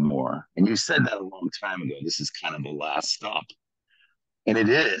anymore. And you said that a long time ago. This is kind of the last stop. And it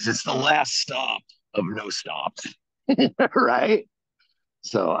is. It's the last stop of no stops. Right?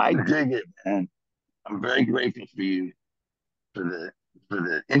 So I dig it, man. I'm very grateful for you, for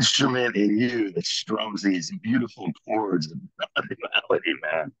the instrument in you that strums these beautiful chords of melody,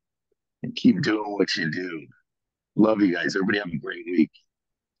 man. And keep doing what you do. Love you guys. Everybody have a great week.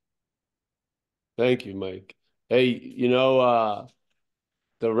 Thank you, Mike. Hey,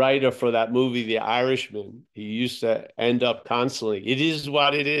 the writer for that movie, The Irishman, he used to end up constantly, it is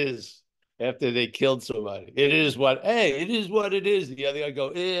what it is, after they killed somebody. It is what, hey, it is what it is. The other guy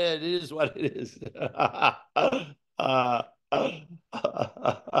go, yeah, it is what it is.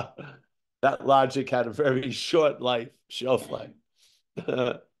 That logic had a very short shelf life.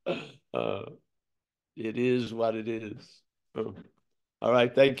 uh, it is what it is. All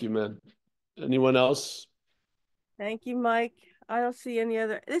right, thank you, man. Anyone else? Thank you, Mike. I don't see any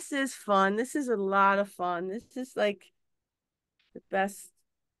other. This is fun. This is a lot of fun. This is like the best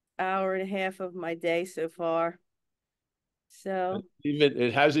hour and a half of my day so far. So,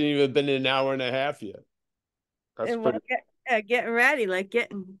 It hasn't even been an hour and a half yet. That's and well, pretty. getting ready, like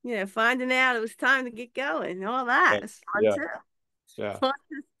finding out it was time to get going and all that. It's fun Yeah, too. yeah, Fun,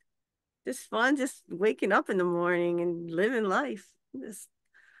 just fun, just waking up in the morning and living life.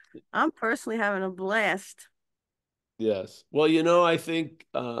 I'm personally having a blast. yes. Well, I think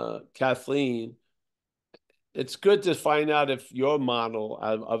Kathleen, it's good to find out if your model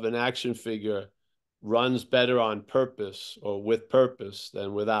of an action figure runs better on purpose or with purpose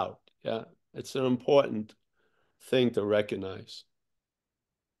than without. Yeah, it's an important thing to recognize.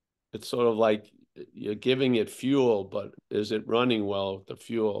 It's sort of like you're giving it fuel, but is it running well with the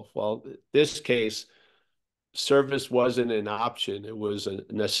fuel? Well, in this case, service wasn't an option, it was a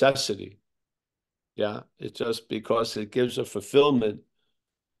necessity. Yeah, it's just because it gives a fulfillment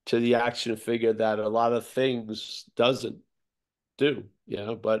to the action figure that a lot of things doesn't do,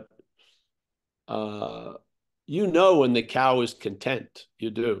 but uh when the cow is content.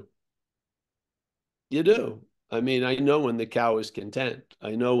 You do. You do. I mean, I know when the cow is content.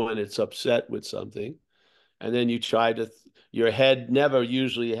 I know when it's upset with something. And then you try to, your head never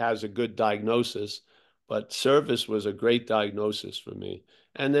usually has a good diagnosis, but service was a great diagnosis for me.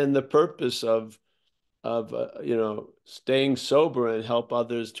 And then the purpose of staying sober and help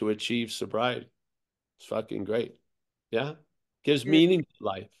others to achieve sobriety. It's fucking great. Yeah. Gives Yeah. meaning to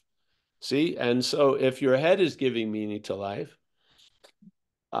life. See? And so if your head is giving meaning to life,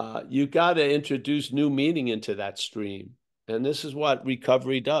 you got to introduce new meaning into that stream. And this is what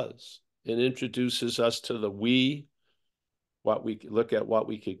recovery does. It introduces us to the we, what we look at, what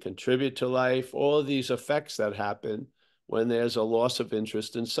we can contribute to life, all of these effects that happen when there's a loss of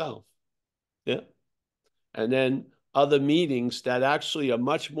interest in self. Yeah. And then other meetings that actually are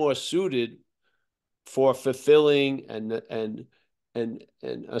much more suited for fulfilling and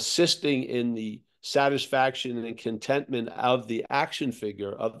assisting in the satisfaction and contentment of the action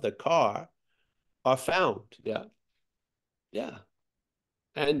figure of the car are found. Yeah. Yeah.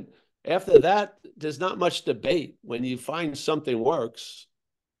 And after that, there's not much debate. When you find something works,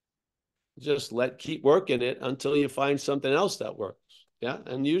 just keep working it until you find something else that works. Yeah.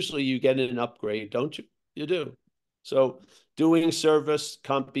 And usually you get an upgrade, don't you? You do. So doing service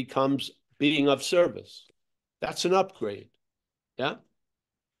becomes being of service. That's an upgrade. Yeah.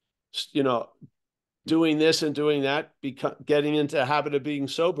 You know, doing this and doing that, getting into the habit of being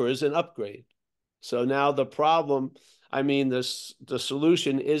sober is an upgrade. So now the problem, I mean, the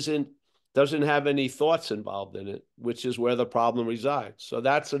solution doesn't have any thoughts involved in it, which is where the problem resides. So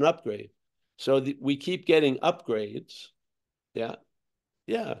that's an upgrade. So we keep getting upgrades. Yeah.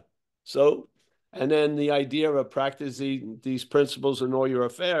 Yeah. So, and then the idea of practicing these principles in all your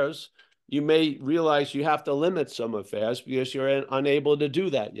affairs, you may realize you have to limit some affairs because you're unable to do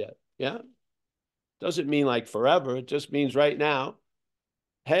that yet. Yeah. Doesn't mean like forever. It just means right now,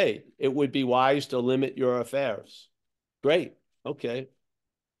 hey, it would be wise to limit your affairs. Great. Okay.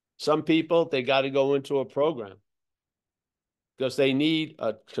 Some people, they got to go into a program because they need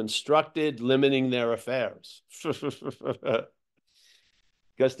a constructed limiting their affairs because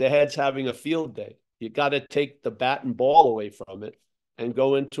their head's having a field day. You got to take the bat and ball away from it and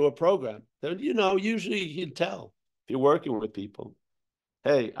go into a program. Then, usually you can tell if you're working with people.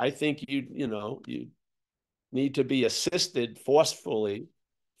 Hey, I think you need to be assisted forcefully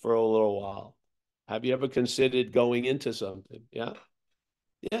for a little while. Have you ever considered going into something? Yeah.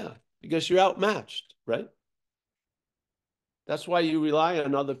 Yeah. Because you're outmatched, right? That's why you rely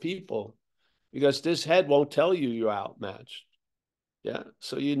on other people, because this head won't tell you you're outmatched. Yeah.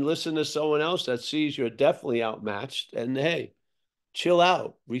 So you listen to someone else that sees you're definitely outmatched, and hey, chill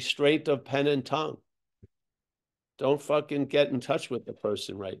out, restraint of pen and tongue. Don't fucking get in touch with the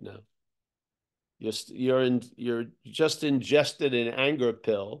person right now. You're just ingested an anger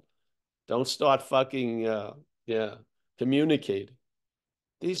pill. Don't start fucking communicating.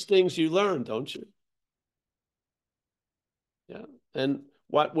 These things you learn, don't you? Yeah. And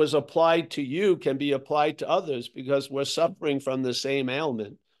what was applied to you can be applied to others because we're suffering from the same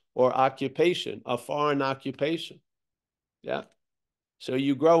ailment or occupation, a foreign occupation. Yeah. So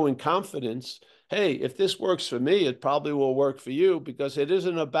you grow in confidence. Hey, if this works for me, it probably will work for you, because it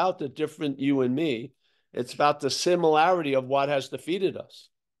isn't about the different you and me. It's about the similarity of what has defeated us.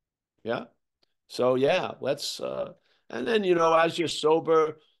 Yeah. So yeah, and then, as you're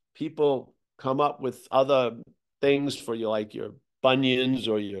sober, people come up with other things for you, like your bunions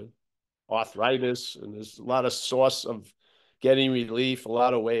or your arthritis. And there's a lot of source of getting relief, a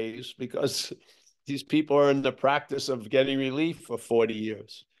lot of ways, because these people are in the practice of getting relief for 40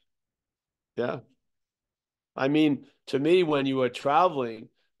 years. Yeah. I mean, to me, when you were traveling,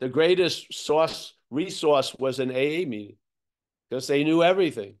 the greatest resource was an AA meeting, because they knew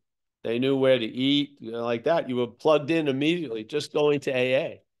everything. They knew where to eat, like that. You were plugged in immediately, just going to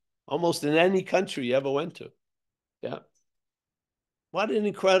AA, almost in any country you ever went to. Yeah. What an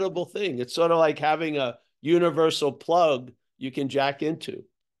incredible thing. It's sort of like having a universal plug you can jack into.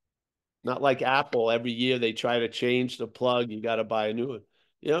 Not like Apple, every year they try to change the plug. You got to buy a new one.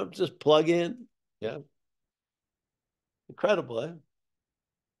 Just plug in. Yeah. Incredible, eh?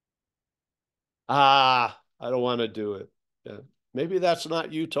 I don't want to do it. Yeah. Maybe that's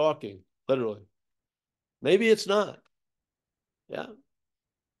not you talking, literally. Maybe it's not. Yeah.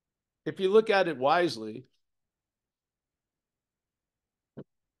 If you look at it wisely,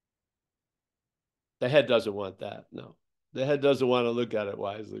 the head doesn't want that. No. The head doesn't want to look at it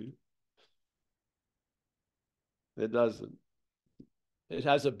wisely. It doesn't. It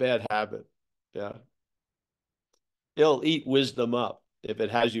has a bad habit. Yeah. It'll eat wisdom up if it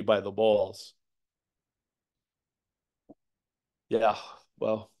has you by the balls. Yeah.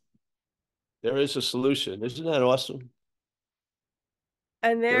 Well, there is a solution. Isn't that awesome?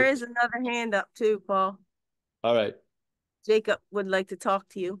 And there There, is another hand up too, Paul. all right. Jacob would like to talk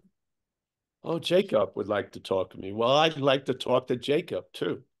to you. Oh, Jacob would like to talk to me. Well, I'd like to talk to Jacob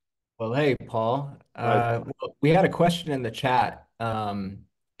too. Well, hey, Paul. Right. We had a question in the chat.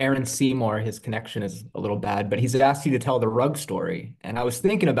 Aaron Seymour, his connection is a little bad, but he's asked you to tell the rug story. And I was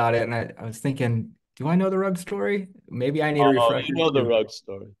thinking about it, and I was thinking, do I know the rug story? Maybe I need a Oh, you refresher know the too. rug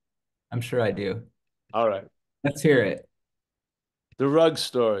story. I'm sure I do. All right. Let's hear it. The rug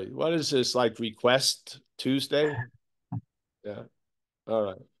story. What is this, like Request Tuesday? Yeah. All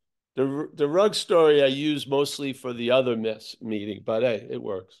right. The rug story I use mostly for the other meeting, but hey, it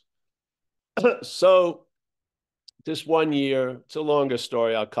works. So this one year, it's a longer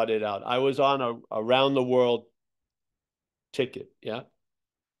story. I'll cut it out. I was on a around the world ticket. Yeah.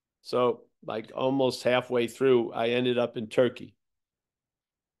 So like almost halfway through, I ended up in Turkey.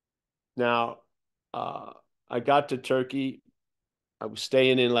 Now, uh, I got to Turkey. I was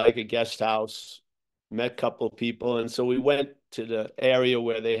staying in like a guest house, met a couple of people. And so we went to the area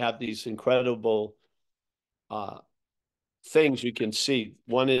where they have these incredible uh, things you can see.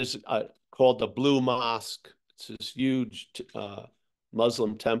 One is called the Blue Mosque. It's this huge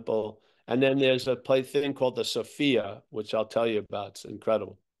Muslim temple. And then there's a thing called the Sophia, which I'll tell you about. It's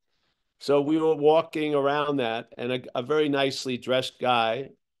incredible. So we were walking around that, and a very nicely dressed guy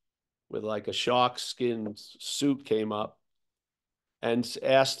with like a shark skin suit came up and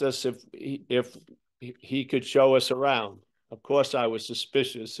asked us if he could show us around. Of course, I was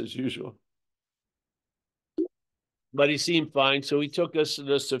suspicious as usual, but he seemed fine. So he took us to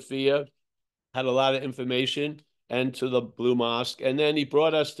the Sophia, had a lot of information, and to the Blue Mosque. And then he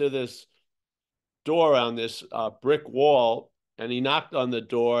brought us to this door on this brick wall, and he knocked on the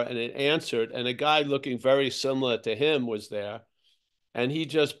door, and it answered. And a guy looking very similar to him was there. And he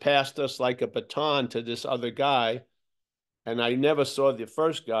just passed us like a baton to this other guy. And I never saw the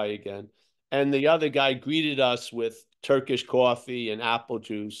first guy again. And the other guy greeted us with Turkish coffee and apple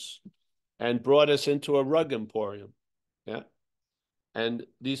juice and brought us into a rug emporium. Yeah. And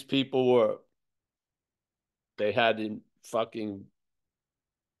these people they had in fucking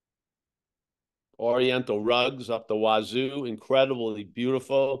Oriental rugs up the wazoo, incredibly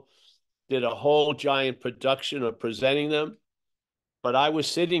beautiful. Did a whole giant production of presenting them. But I was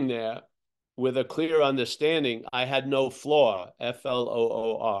sitting there with a clear understanding I had no floor,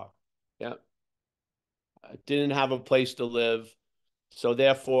 FLOOR. Yeah. I didn't have a place to live. So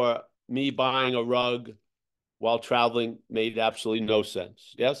therefore, me buying a rug while traveling made absolutely no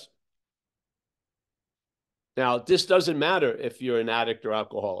sense. Yes? Now, this doesn't matter if you're an addict or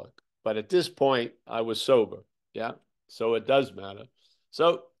alcoholic, but at this point, I was sober. Yeah. So it does matter.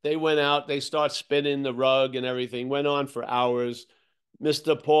 So they went out, they start spinning the rug and everything, went on for hours.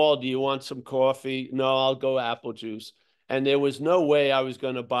 Mr. Paul, do you want some coffee? No, I'll go apple juice. And there was no way I was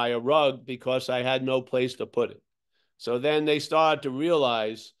going to buy a rug because I had no place to put it. So then they started to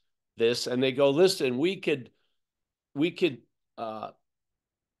realize this and they go, listen, we could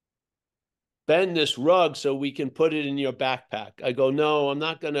bend this rug so we can put it in your backpack. I go, no, I'm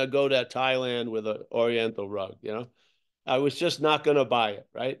not going to go to Thailand with an Oriental rug. I was just not going to buy it,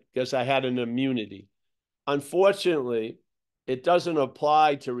 right? Because I had an immunity. Unfortunately, it doesn't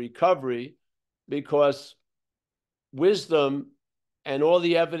apply to recovery because wisdom and all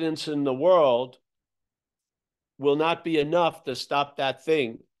the evidence in the world will not be enough to stop that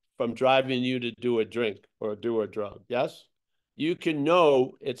thing from driving you to do a drink or do a drug. Yes? You can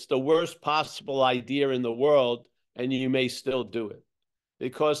know it's the worst possible idea in the world and you may still do it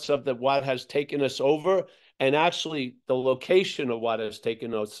because of what has taken us over and actually the location of what has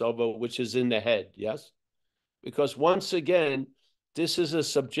taken us over, which is in the head. Yes? Because once again, this is a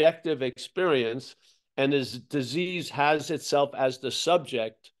subjective experience and this disease has itself as the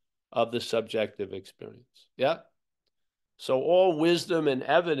subject of the subjective experience. Yeah? So all wisdom and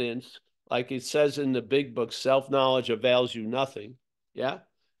evidence, like it says in the big book, self-knowledge avails you nothing. Yeah.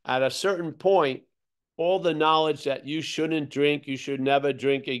 At a certain point, all the knowledge that you shouldn't drink, you should never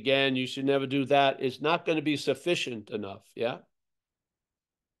drink again, you should never do that is not going to be sufficient enough. Yeah.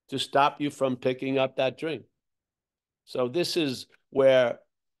 To stop you from picking up that drink. So this is where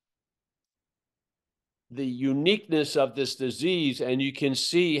the uniqueness of this disease, and you can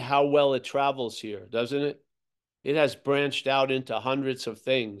see how well it travels here, doesn't it? It has branched out into hundreds of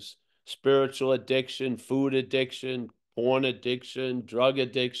things: spiritual addiction, food addiction, porn addiction, drug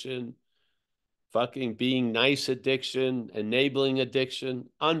addiction, fucking being nice addiction, enabling addiction.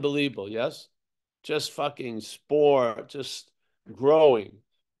 Unbelievable, yes? Just fucking spore, just growing,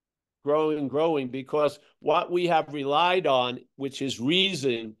 growing, growing, because what we have relied on, which is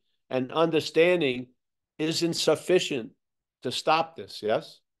reason and understanding, isn't sufficient to stop this,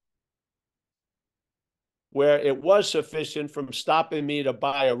 yes? Where it was sufficient from stopping me to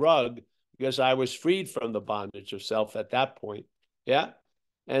buy a rug because I was freed from the bondage of self at that point. Yeah.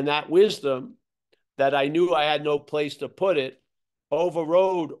 And that wisdom that I knew I had no place to put it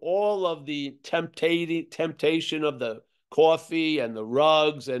overrode all of the temptation of the coffee and the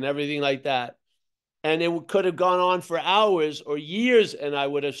rugs and everything like that. And it could have gone on for hours or years and I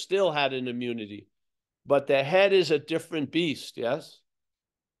would have still had an immunity. But the head is a different beast. Yes.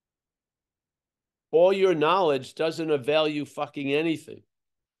 All your knowledge doesn't avail you fucking anything.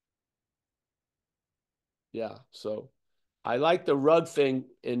 Yeah. So I like the rug thing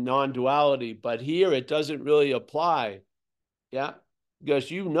in non-duality, but here it doesn't really apply. Yeah.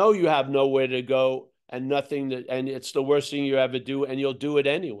 Because you know you have nowhere to go and nothing that, and it's the worst thing you ever do, and you'll do it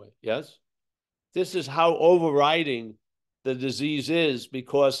anyway. Yes. This is how overriding the disease is,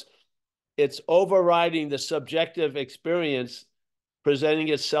 because it's overriding the subjective experience, presenting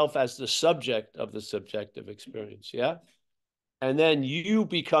itself as the subject of the subjective experience. Yeah. And then you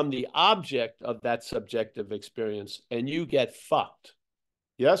become the object of that subjective experience and you get fucked.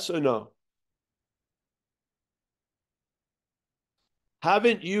 Yes or no?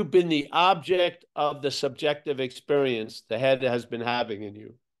 Haven't you been the object of the subjective experience the head has been having in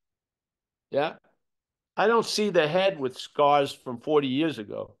you? Yeah. I don't see the head with scars from 40 years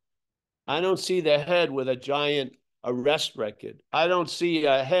ago. I don't see the head with a giant arrest record. I don't see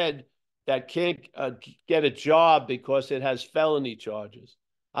a head that can't get a job because it has felony charges.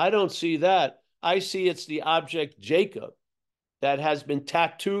 I don't see that. I see it's the object Jacob that has been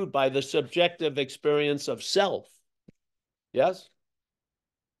tattooed by the subjective experience of self. Yes?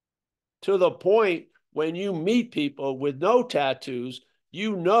 To the point when you meet people with no tattoos,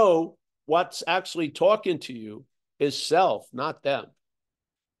 you know what's actually talking to you is self, not them.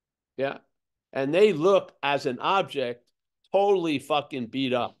 Yeah. And they look as an object totally fucking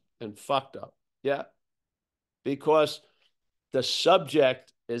beat up and fucked up. Yeah. Because the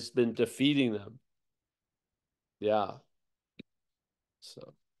subject has been defeating them. Yeah.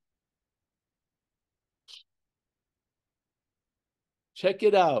 So check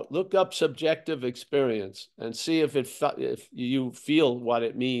it out. Look up subjective experience and see if you feel what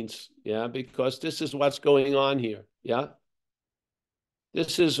it means. Yeah. Because this is what's going on here. Yeah.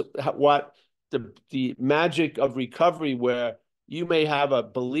 This is what the magic of recovery, where you may have a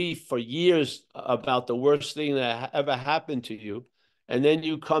belief for years about the worst thing that ever happened to you. And then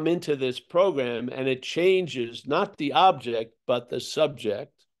you come into this program and it changes not the object, but the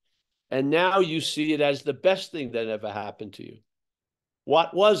subject. And now you see it as the best thing that ever happened to you.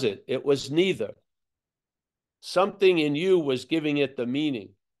 What was it? It was neither. Something in you was giving it the meaning.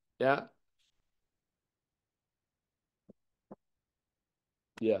 Yeah.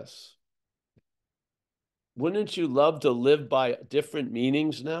 Yes. Wouldn't you love to live by different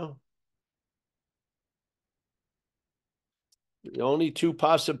meanings now? The only two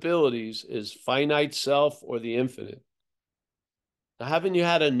possibilities is finite self or the infinite. Haven't you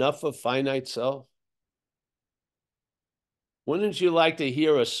had enough of finite self? Wouldn't you like to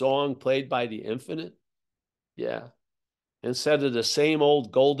hear a song played by the infinite? Yeah. Instead of the same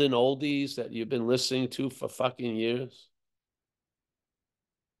old golden oldies that you've been listening to for fucking years.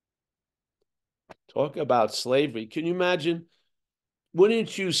 Talk about slavery. Can you imagine?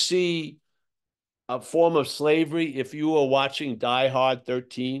 Wouldn't you see a form of slavery if you were watching Die Hard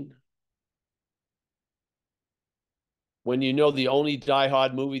 13? When you know the only Die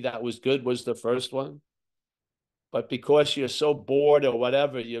Hard movie that was good was the first one? But because you're so bored or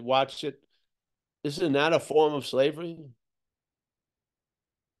whatever, you watch it. Isn't that a form of slavery?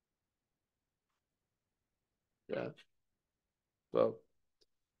 Yeah. So,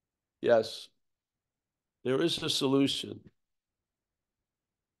 yes, there is a solution.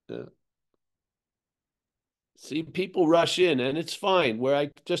 Yeah. See, people rush in and it's fine. Where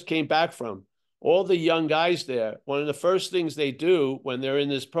I just came back from, all the young guys there, one of the first things they do when they're in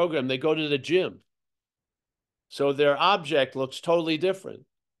this program, they go to the gym. So their object looks totally different.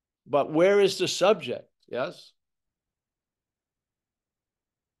 But where is the subject? Yes.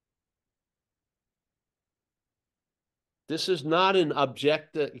 This is not an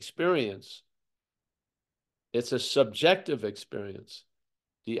objective experience. It's a subjective experience.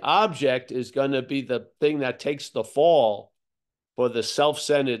 The object is going to be the thing that takes the fall for the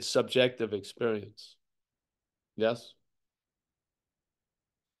self-centered subjective experience. Yes?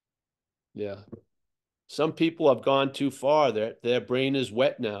 Yeah. Some people have gone too far. Their brain is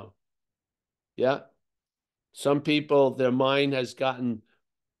wet now. Yeah. Some people, their mind has gotten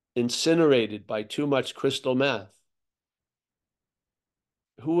incinerated by too much crystal meth.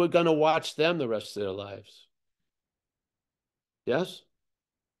 Who are going to watch them the rest of their lives? Yes?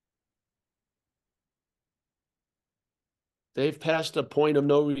 They've passed a point of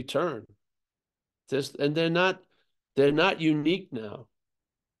no return. And they're not unique now.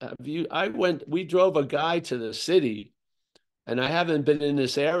 We drove a guy to the city, and I haven't been in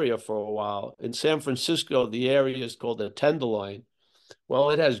this area for a while. In San Francisco, the area is called the Tenderloin. Well,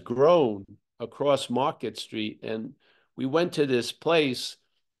 it has grown across Market Street, and we went to this place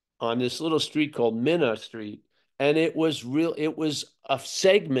on this little street called Minna Street, and it was a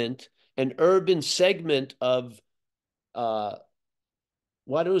segment, an urban segment of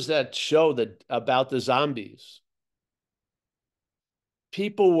what was that show that about the zombies?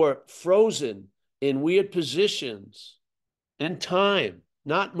 People were frozen in weird positions in time,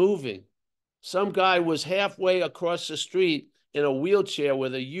 not moving. Some guy was halfway across the street in a wheelchair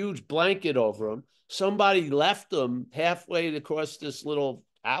with a huge blanket over him. Somebody left him halfway across this little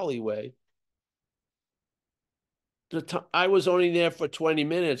alleyway. I was only there for 20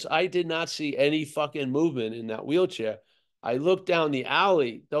 minutes. I did not see any fucking movement in that wheelchair. I looked down the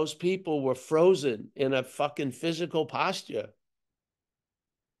alley. Those people were frozen in a fucking physical posture,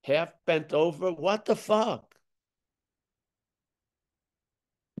 half bent over. What the fuck?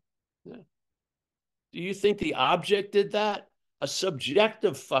 Yeah. Do you think the object did that? A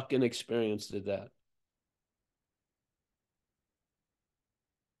subjective fucking experience did that.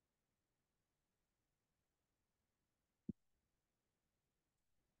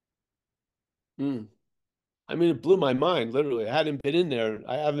 Mm. I mean, it blew my mind, literally. I hadn't been in there.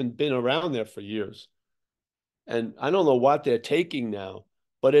 I haven't been around there for years. And I don't know what they're taking now,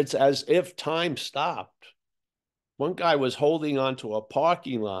 but it's as if time stopped. One guy was holding onto a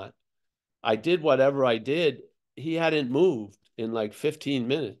parking lot. I did whatever I did. He hadn't moved in like 15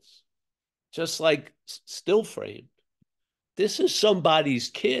 minutes, just like still framed. This is somebody's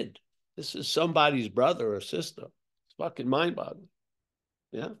kid. This is somebody's brother or sister. It's fucking mind boggling.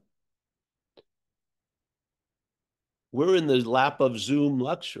 Yeah. We're in the lap of Zoom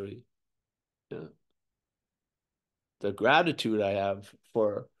luxury. Yeah. The gratitude I have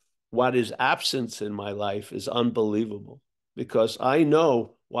for what is absence in my life is unbelievable because I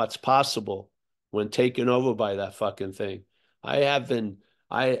know what's possible when taken over by that fucking thing. I have been,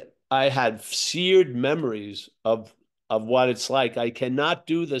 I had seared memories of what it's like. I cannot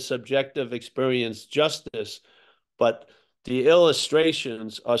do the subjective experience justice, but the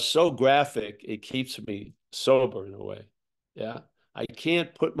illustrations are so graphic, it keeps me sober in a way. Yeah. I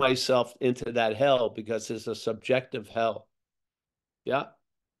can't put myself into that hell because it's a subjective hell. Yeah.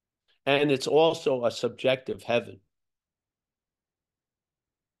 And it's also a subjective heaven.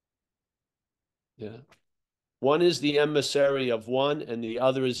 Yeah. One is the emissary of one, and the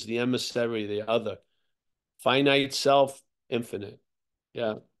other is the emissary of the other. Finite self, infinite.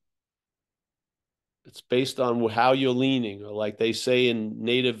 Yeah. It's based on how you're leaning, or like they say in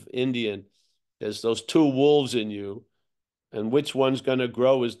native Indian, there's those two wolves in you, and which one's going to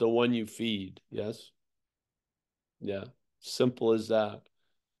grow is the one you feed. Yes. Yeah. Simple as that.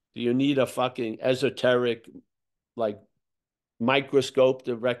 Do you need a fucking esoteric, like, microscope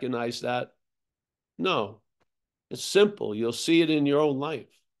to recognize that? No. It's simple. You'll see it in your own life.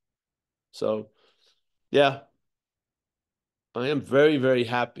 So, yeah, I am very, very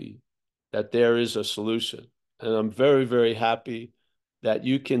happy that there is a solution. And I'm very, very happy that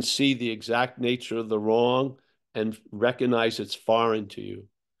you can see the exact nature of the wrong and recognize it's foreign to you.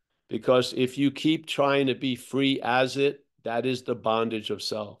 Because if you keep trying to be free as it, that is the bondage of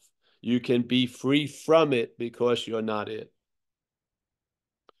self. You can be free from it because you're not it.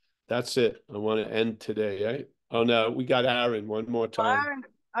 That's it. I want to end today, right? Oh, no, we got Aaron one more time. Aaron,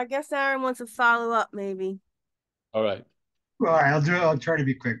 I guess Aaron wants to follow up, maybe. All right. Well, all right, I'll do it. I'll try to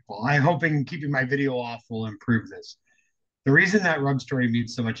be quick, Paul. I'm hoping keeping my video off will improve this. The reason that rug story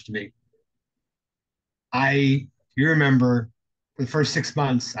means so much to me, you remember, for the first 6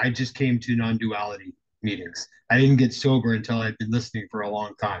 months, I just came to non-duality meetings. I didn't get sober until I'd been listening for a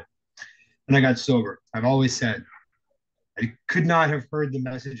long time. And I got sober. I've always said I could not have heard the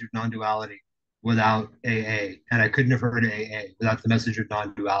message of non-duality without AA, and I couldn't have heard AA without the message of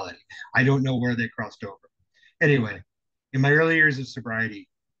non-duality. I don't know where they crossed over. Anyway, in my early years of sobriety,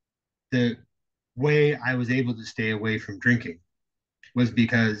 the way I was able to stay away from drinking was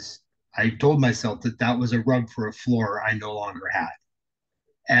because I told myself that that was a rug for a floor I no longer had.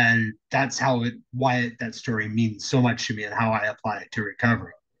 And that's that story means so much to me and how I apply it to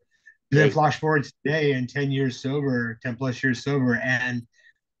recovery. Then flash forward to today and 10 years sober, 10 plus years sober, and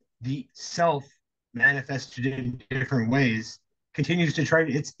the self manifested in different ways continues to try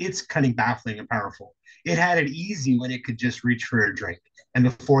to, it's kind of baffling and powerful. It had it easy when it could just reach for a drink. And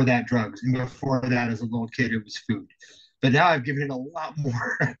before that, drugs. And before that, as a little kid, it was food. But now I've given it a lot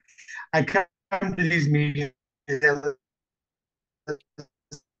more. I come to these meetings.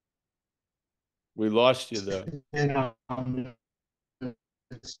 We lost you there. You know,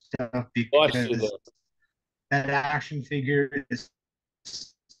 stuff Lost you there. because that action figure is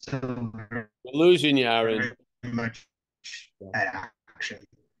so We're losing you, Aaron. very much that action.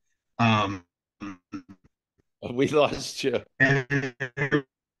 Um, We lost you. and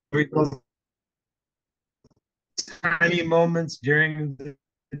tiny moments during the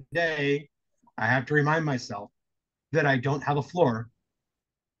day, I have to remind myself that I don't have a floor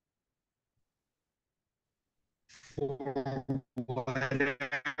for whatever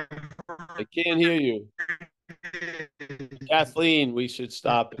I can't hear you. Kathleen, we should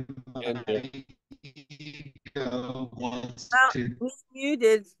stop it. Can't hear. my ego wants Well, to. he's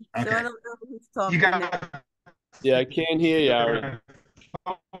muted, so I Okay, don't know who's you talking now. got. Yeah, I can't hear you, Aaron.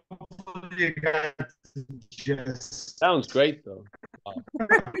 You got just Sounds great, though. Oh,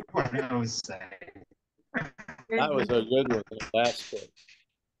 what I was saying. that was a good one, the last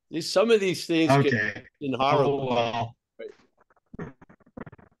bit. Some of these things get Okay. in Oh horrible. well.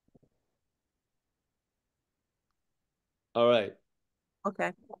 All right.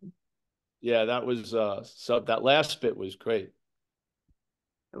 Okay. Yeah, that was so that last bit was great.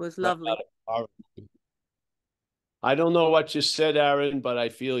 It was Right lovely. out of horror. I don't know what you said, Aaron, but I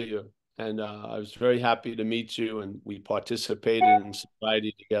feel you. And I was very happy to meet you, and we participated in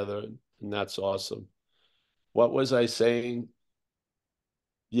society together, and that's awesome. What was I saying?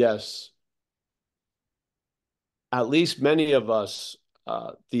 Yes, at least many of us,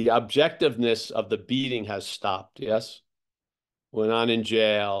 the objectiveness of the beating has stopped. Yes, we're not in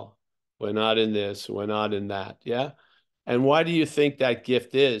jail, we're not in this, we're not in that. Yeah. And why do you think that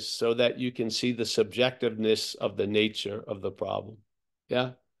gift is? So that you can see the subjectiveness of the nature of the problem.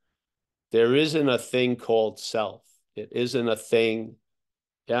 Yeah. There isn't a thing called self. It isn't a thing.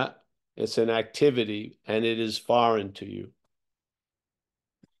 Yeah. It's an activity and it is foreign to you.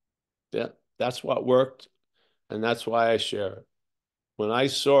 Yeah. That's what worked. And that's why I share it. When I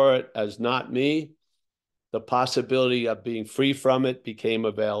saw it as not me, the possibility of being free from it became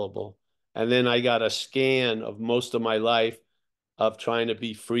available. And then I got a scan of most of my life of trying to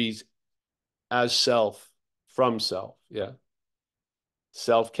be free as self from self. Yeah.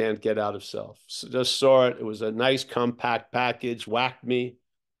 Self can't get out of self. So just saw it. It was a nice compact package, whacked me.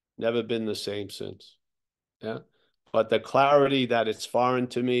 Never been the same since. Yeah. But the clarity that it's foreign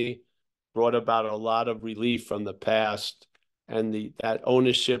to me brought about a lot of relief from the past and that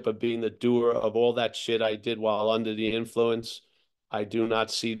ownership of being the doer of all that shit I did while under the influence. I do not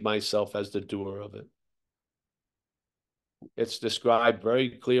see myself as the doer of it. It's described very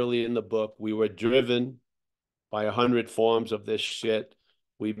clearly in the book. We were driven by 100 forms of this shit.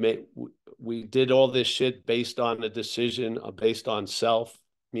 We did all this shit based on a decision, based on self,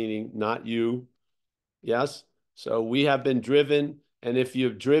 meaning not you. Yes. So we have been driven. And if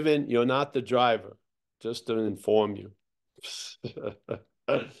you've driven, you're not the driver, just to inform you.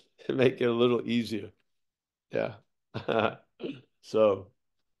 Make it a little easier. Yeah. So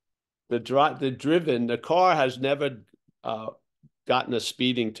the car has never uh, gotten a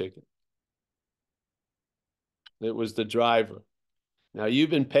speeding ticket. It was the driver. Now you've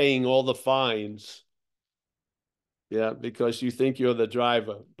been paying all the fines, yeah, because you think you're the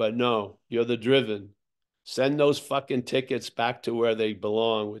driver, but no, you're the driven. Send those fucking tickets back to where they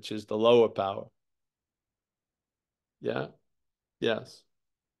belong, which is the lower power. Yeah. Yes.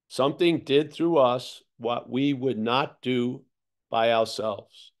 Something did through us what we would not do by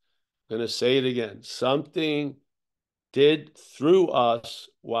ourselves. I'm going to say it again. Something did through us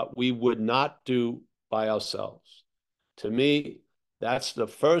what we would not do by ourselves. To me, that's the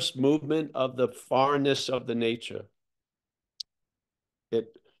first movement of the foreignness of the nature.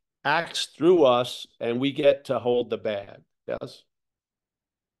 It acts through us and we get to hold the bag. Yes.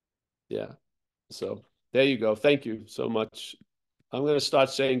 Yeah. So there you go. Thank you so much. I'm going to start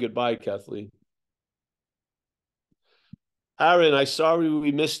saying goodbye, Kathleen. Aaron, I'm sorry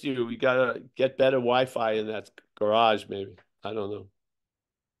we missed you. We got to get better Wi-Fi in that garage, maybe. I don't know.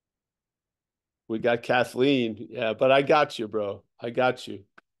 We got Kathleen. Yeah, but I got you, bro. I got you.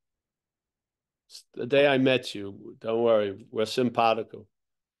 It's the day I met you. Don't worry. We're simpatico.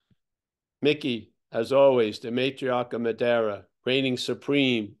 Mickey, as always, the matriarch of Madeira, reigning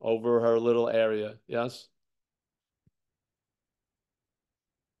supreme over her little area. Yes?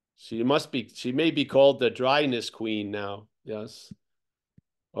 She may be called the dryness queen now. Yes?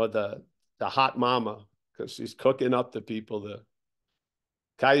 Or the hot mama, because she's cooking up the people there.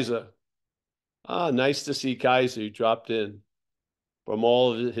 Kaiser. Ah, nice to see Kaiser. He dropped in from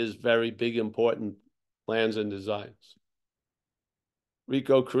all of his very big, important plans and designs.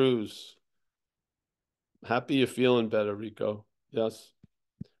 Rico Cruz. Happy you're feeling better, Rico. Yes.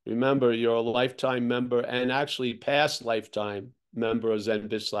 Remember, you're a lifetime member and actually past lifetime member of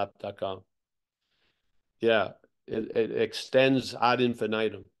zenbitslap.com. Yeah, it extends ad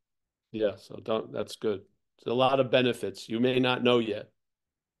infinitum. Yeah, so that's good. There's a lot of benefits you may not know yet.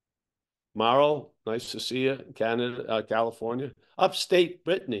 Marl, nice to see you in Canada, California. Upstate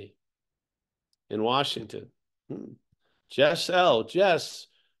Brittany in Washington. Jess L. Jess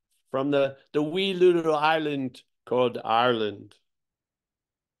from the wee little island called Ireland.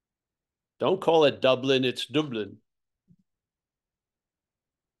 Don't call it Dublin, it's Dublin.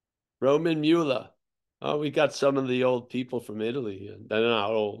 Roman Mueller. Oh, we got some of the old people from Italy. They're not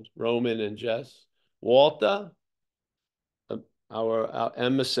old. Roman and Jess. Walter, our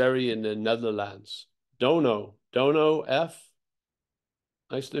emissary in the Netherlands. Dono F.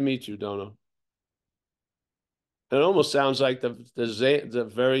 Nice to meet you, Dono. It almost sounds like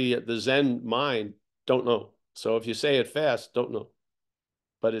the Zen mind. Don't know. So if you say it fast, don't know.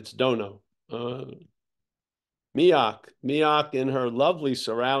 But it's Dono. Miak in her lovely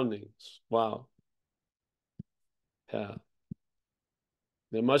surroundings. Wow. Yeah.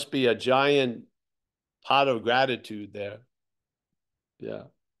 There must be a giant pot of gratitude there. Yeah.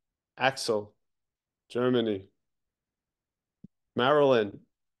 Axel, Germany. Maryland,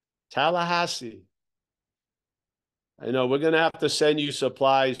 Tallahassee. I know we're gonna have to send you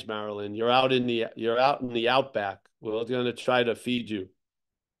supplies, Marilyn. You're out in the outback. We're gonna try to feed you.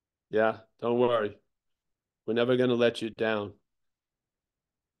 Yeah, don't worry. We're never gonna let you down.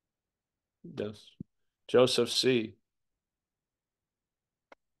 Yes. Joseph C.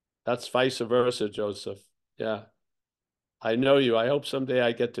 That's vice versa, Joseph. Yeah. I know you. I hope someday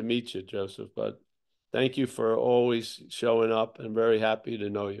I get to meet you, Joseph, but thank you for always showing up and very happy to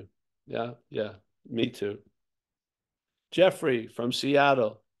know you. Yeah, yeah. Me too. Jeffrey from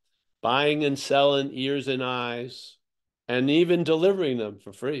Seattle. Buying and selling ears and eyes, and even delivering them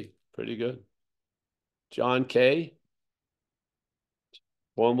for free. Pretty good. John K.,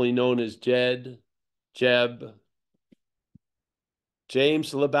 formerly known as Jeb.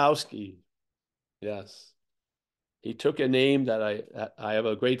 James Lebowski. Yes. He took a name that I have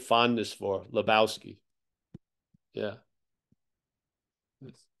a great fondness for, Lebowski. Yeah.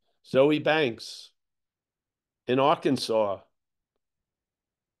 Zoe Banks in Arkansas.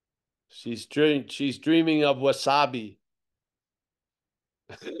 She's dreaming of wasabi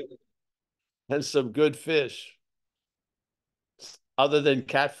and some good fish other than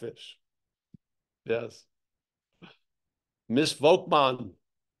catfish. Yes. Miss Volkman,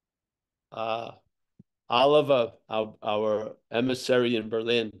 Oliver, our emissary in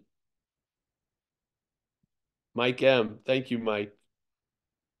Berlin. Mike M. Thank you, Mike.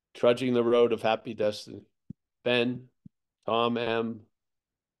 Trudging the road of happy destiny. Ben, Tom M.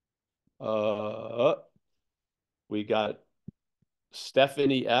 We got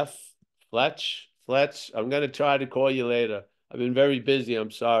Stephanie F. Fletch. I'm going to try to call you later. I've been very busy.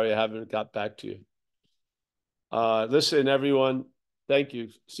 I'm sorry I haven't got back to you. Listen, everyone. Thank you.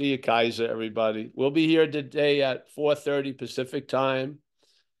 See you, Kaiser, everybody. We'll be here today at 4:30 Pacific time.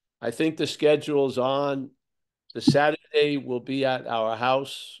 I think the schedule's on. The Saturday will be at our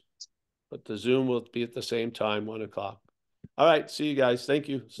house, but the Zoom will be at the same time, 1 o'clock. All right. See you guys. Thank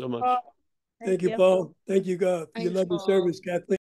you so much. Thank you, you. Paul. Thank you, God, for your Thanks, lovely Paul. service, Kathleen.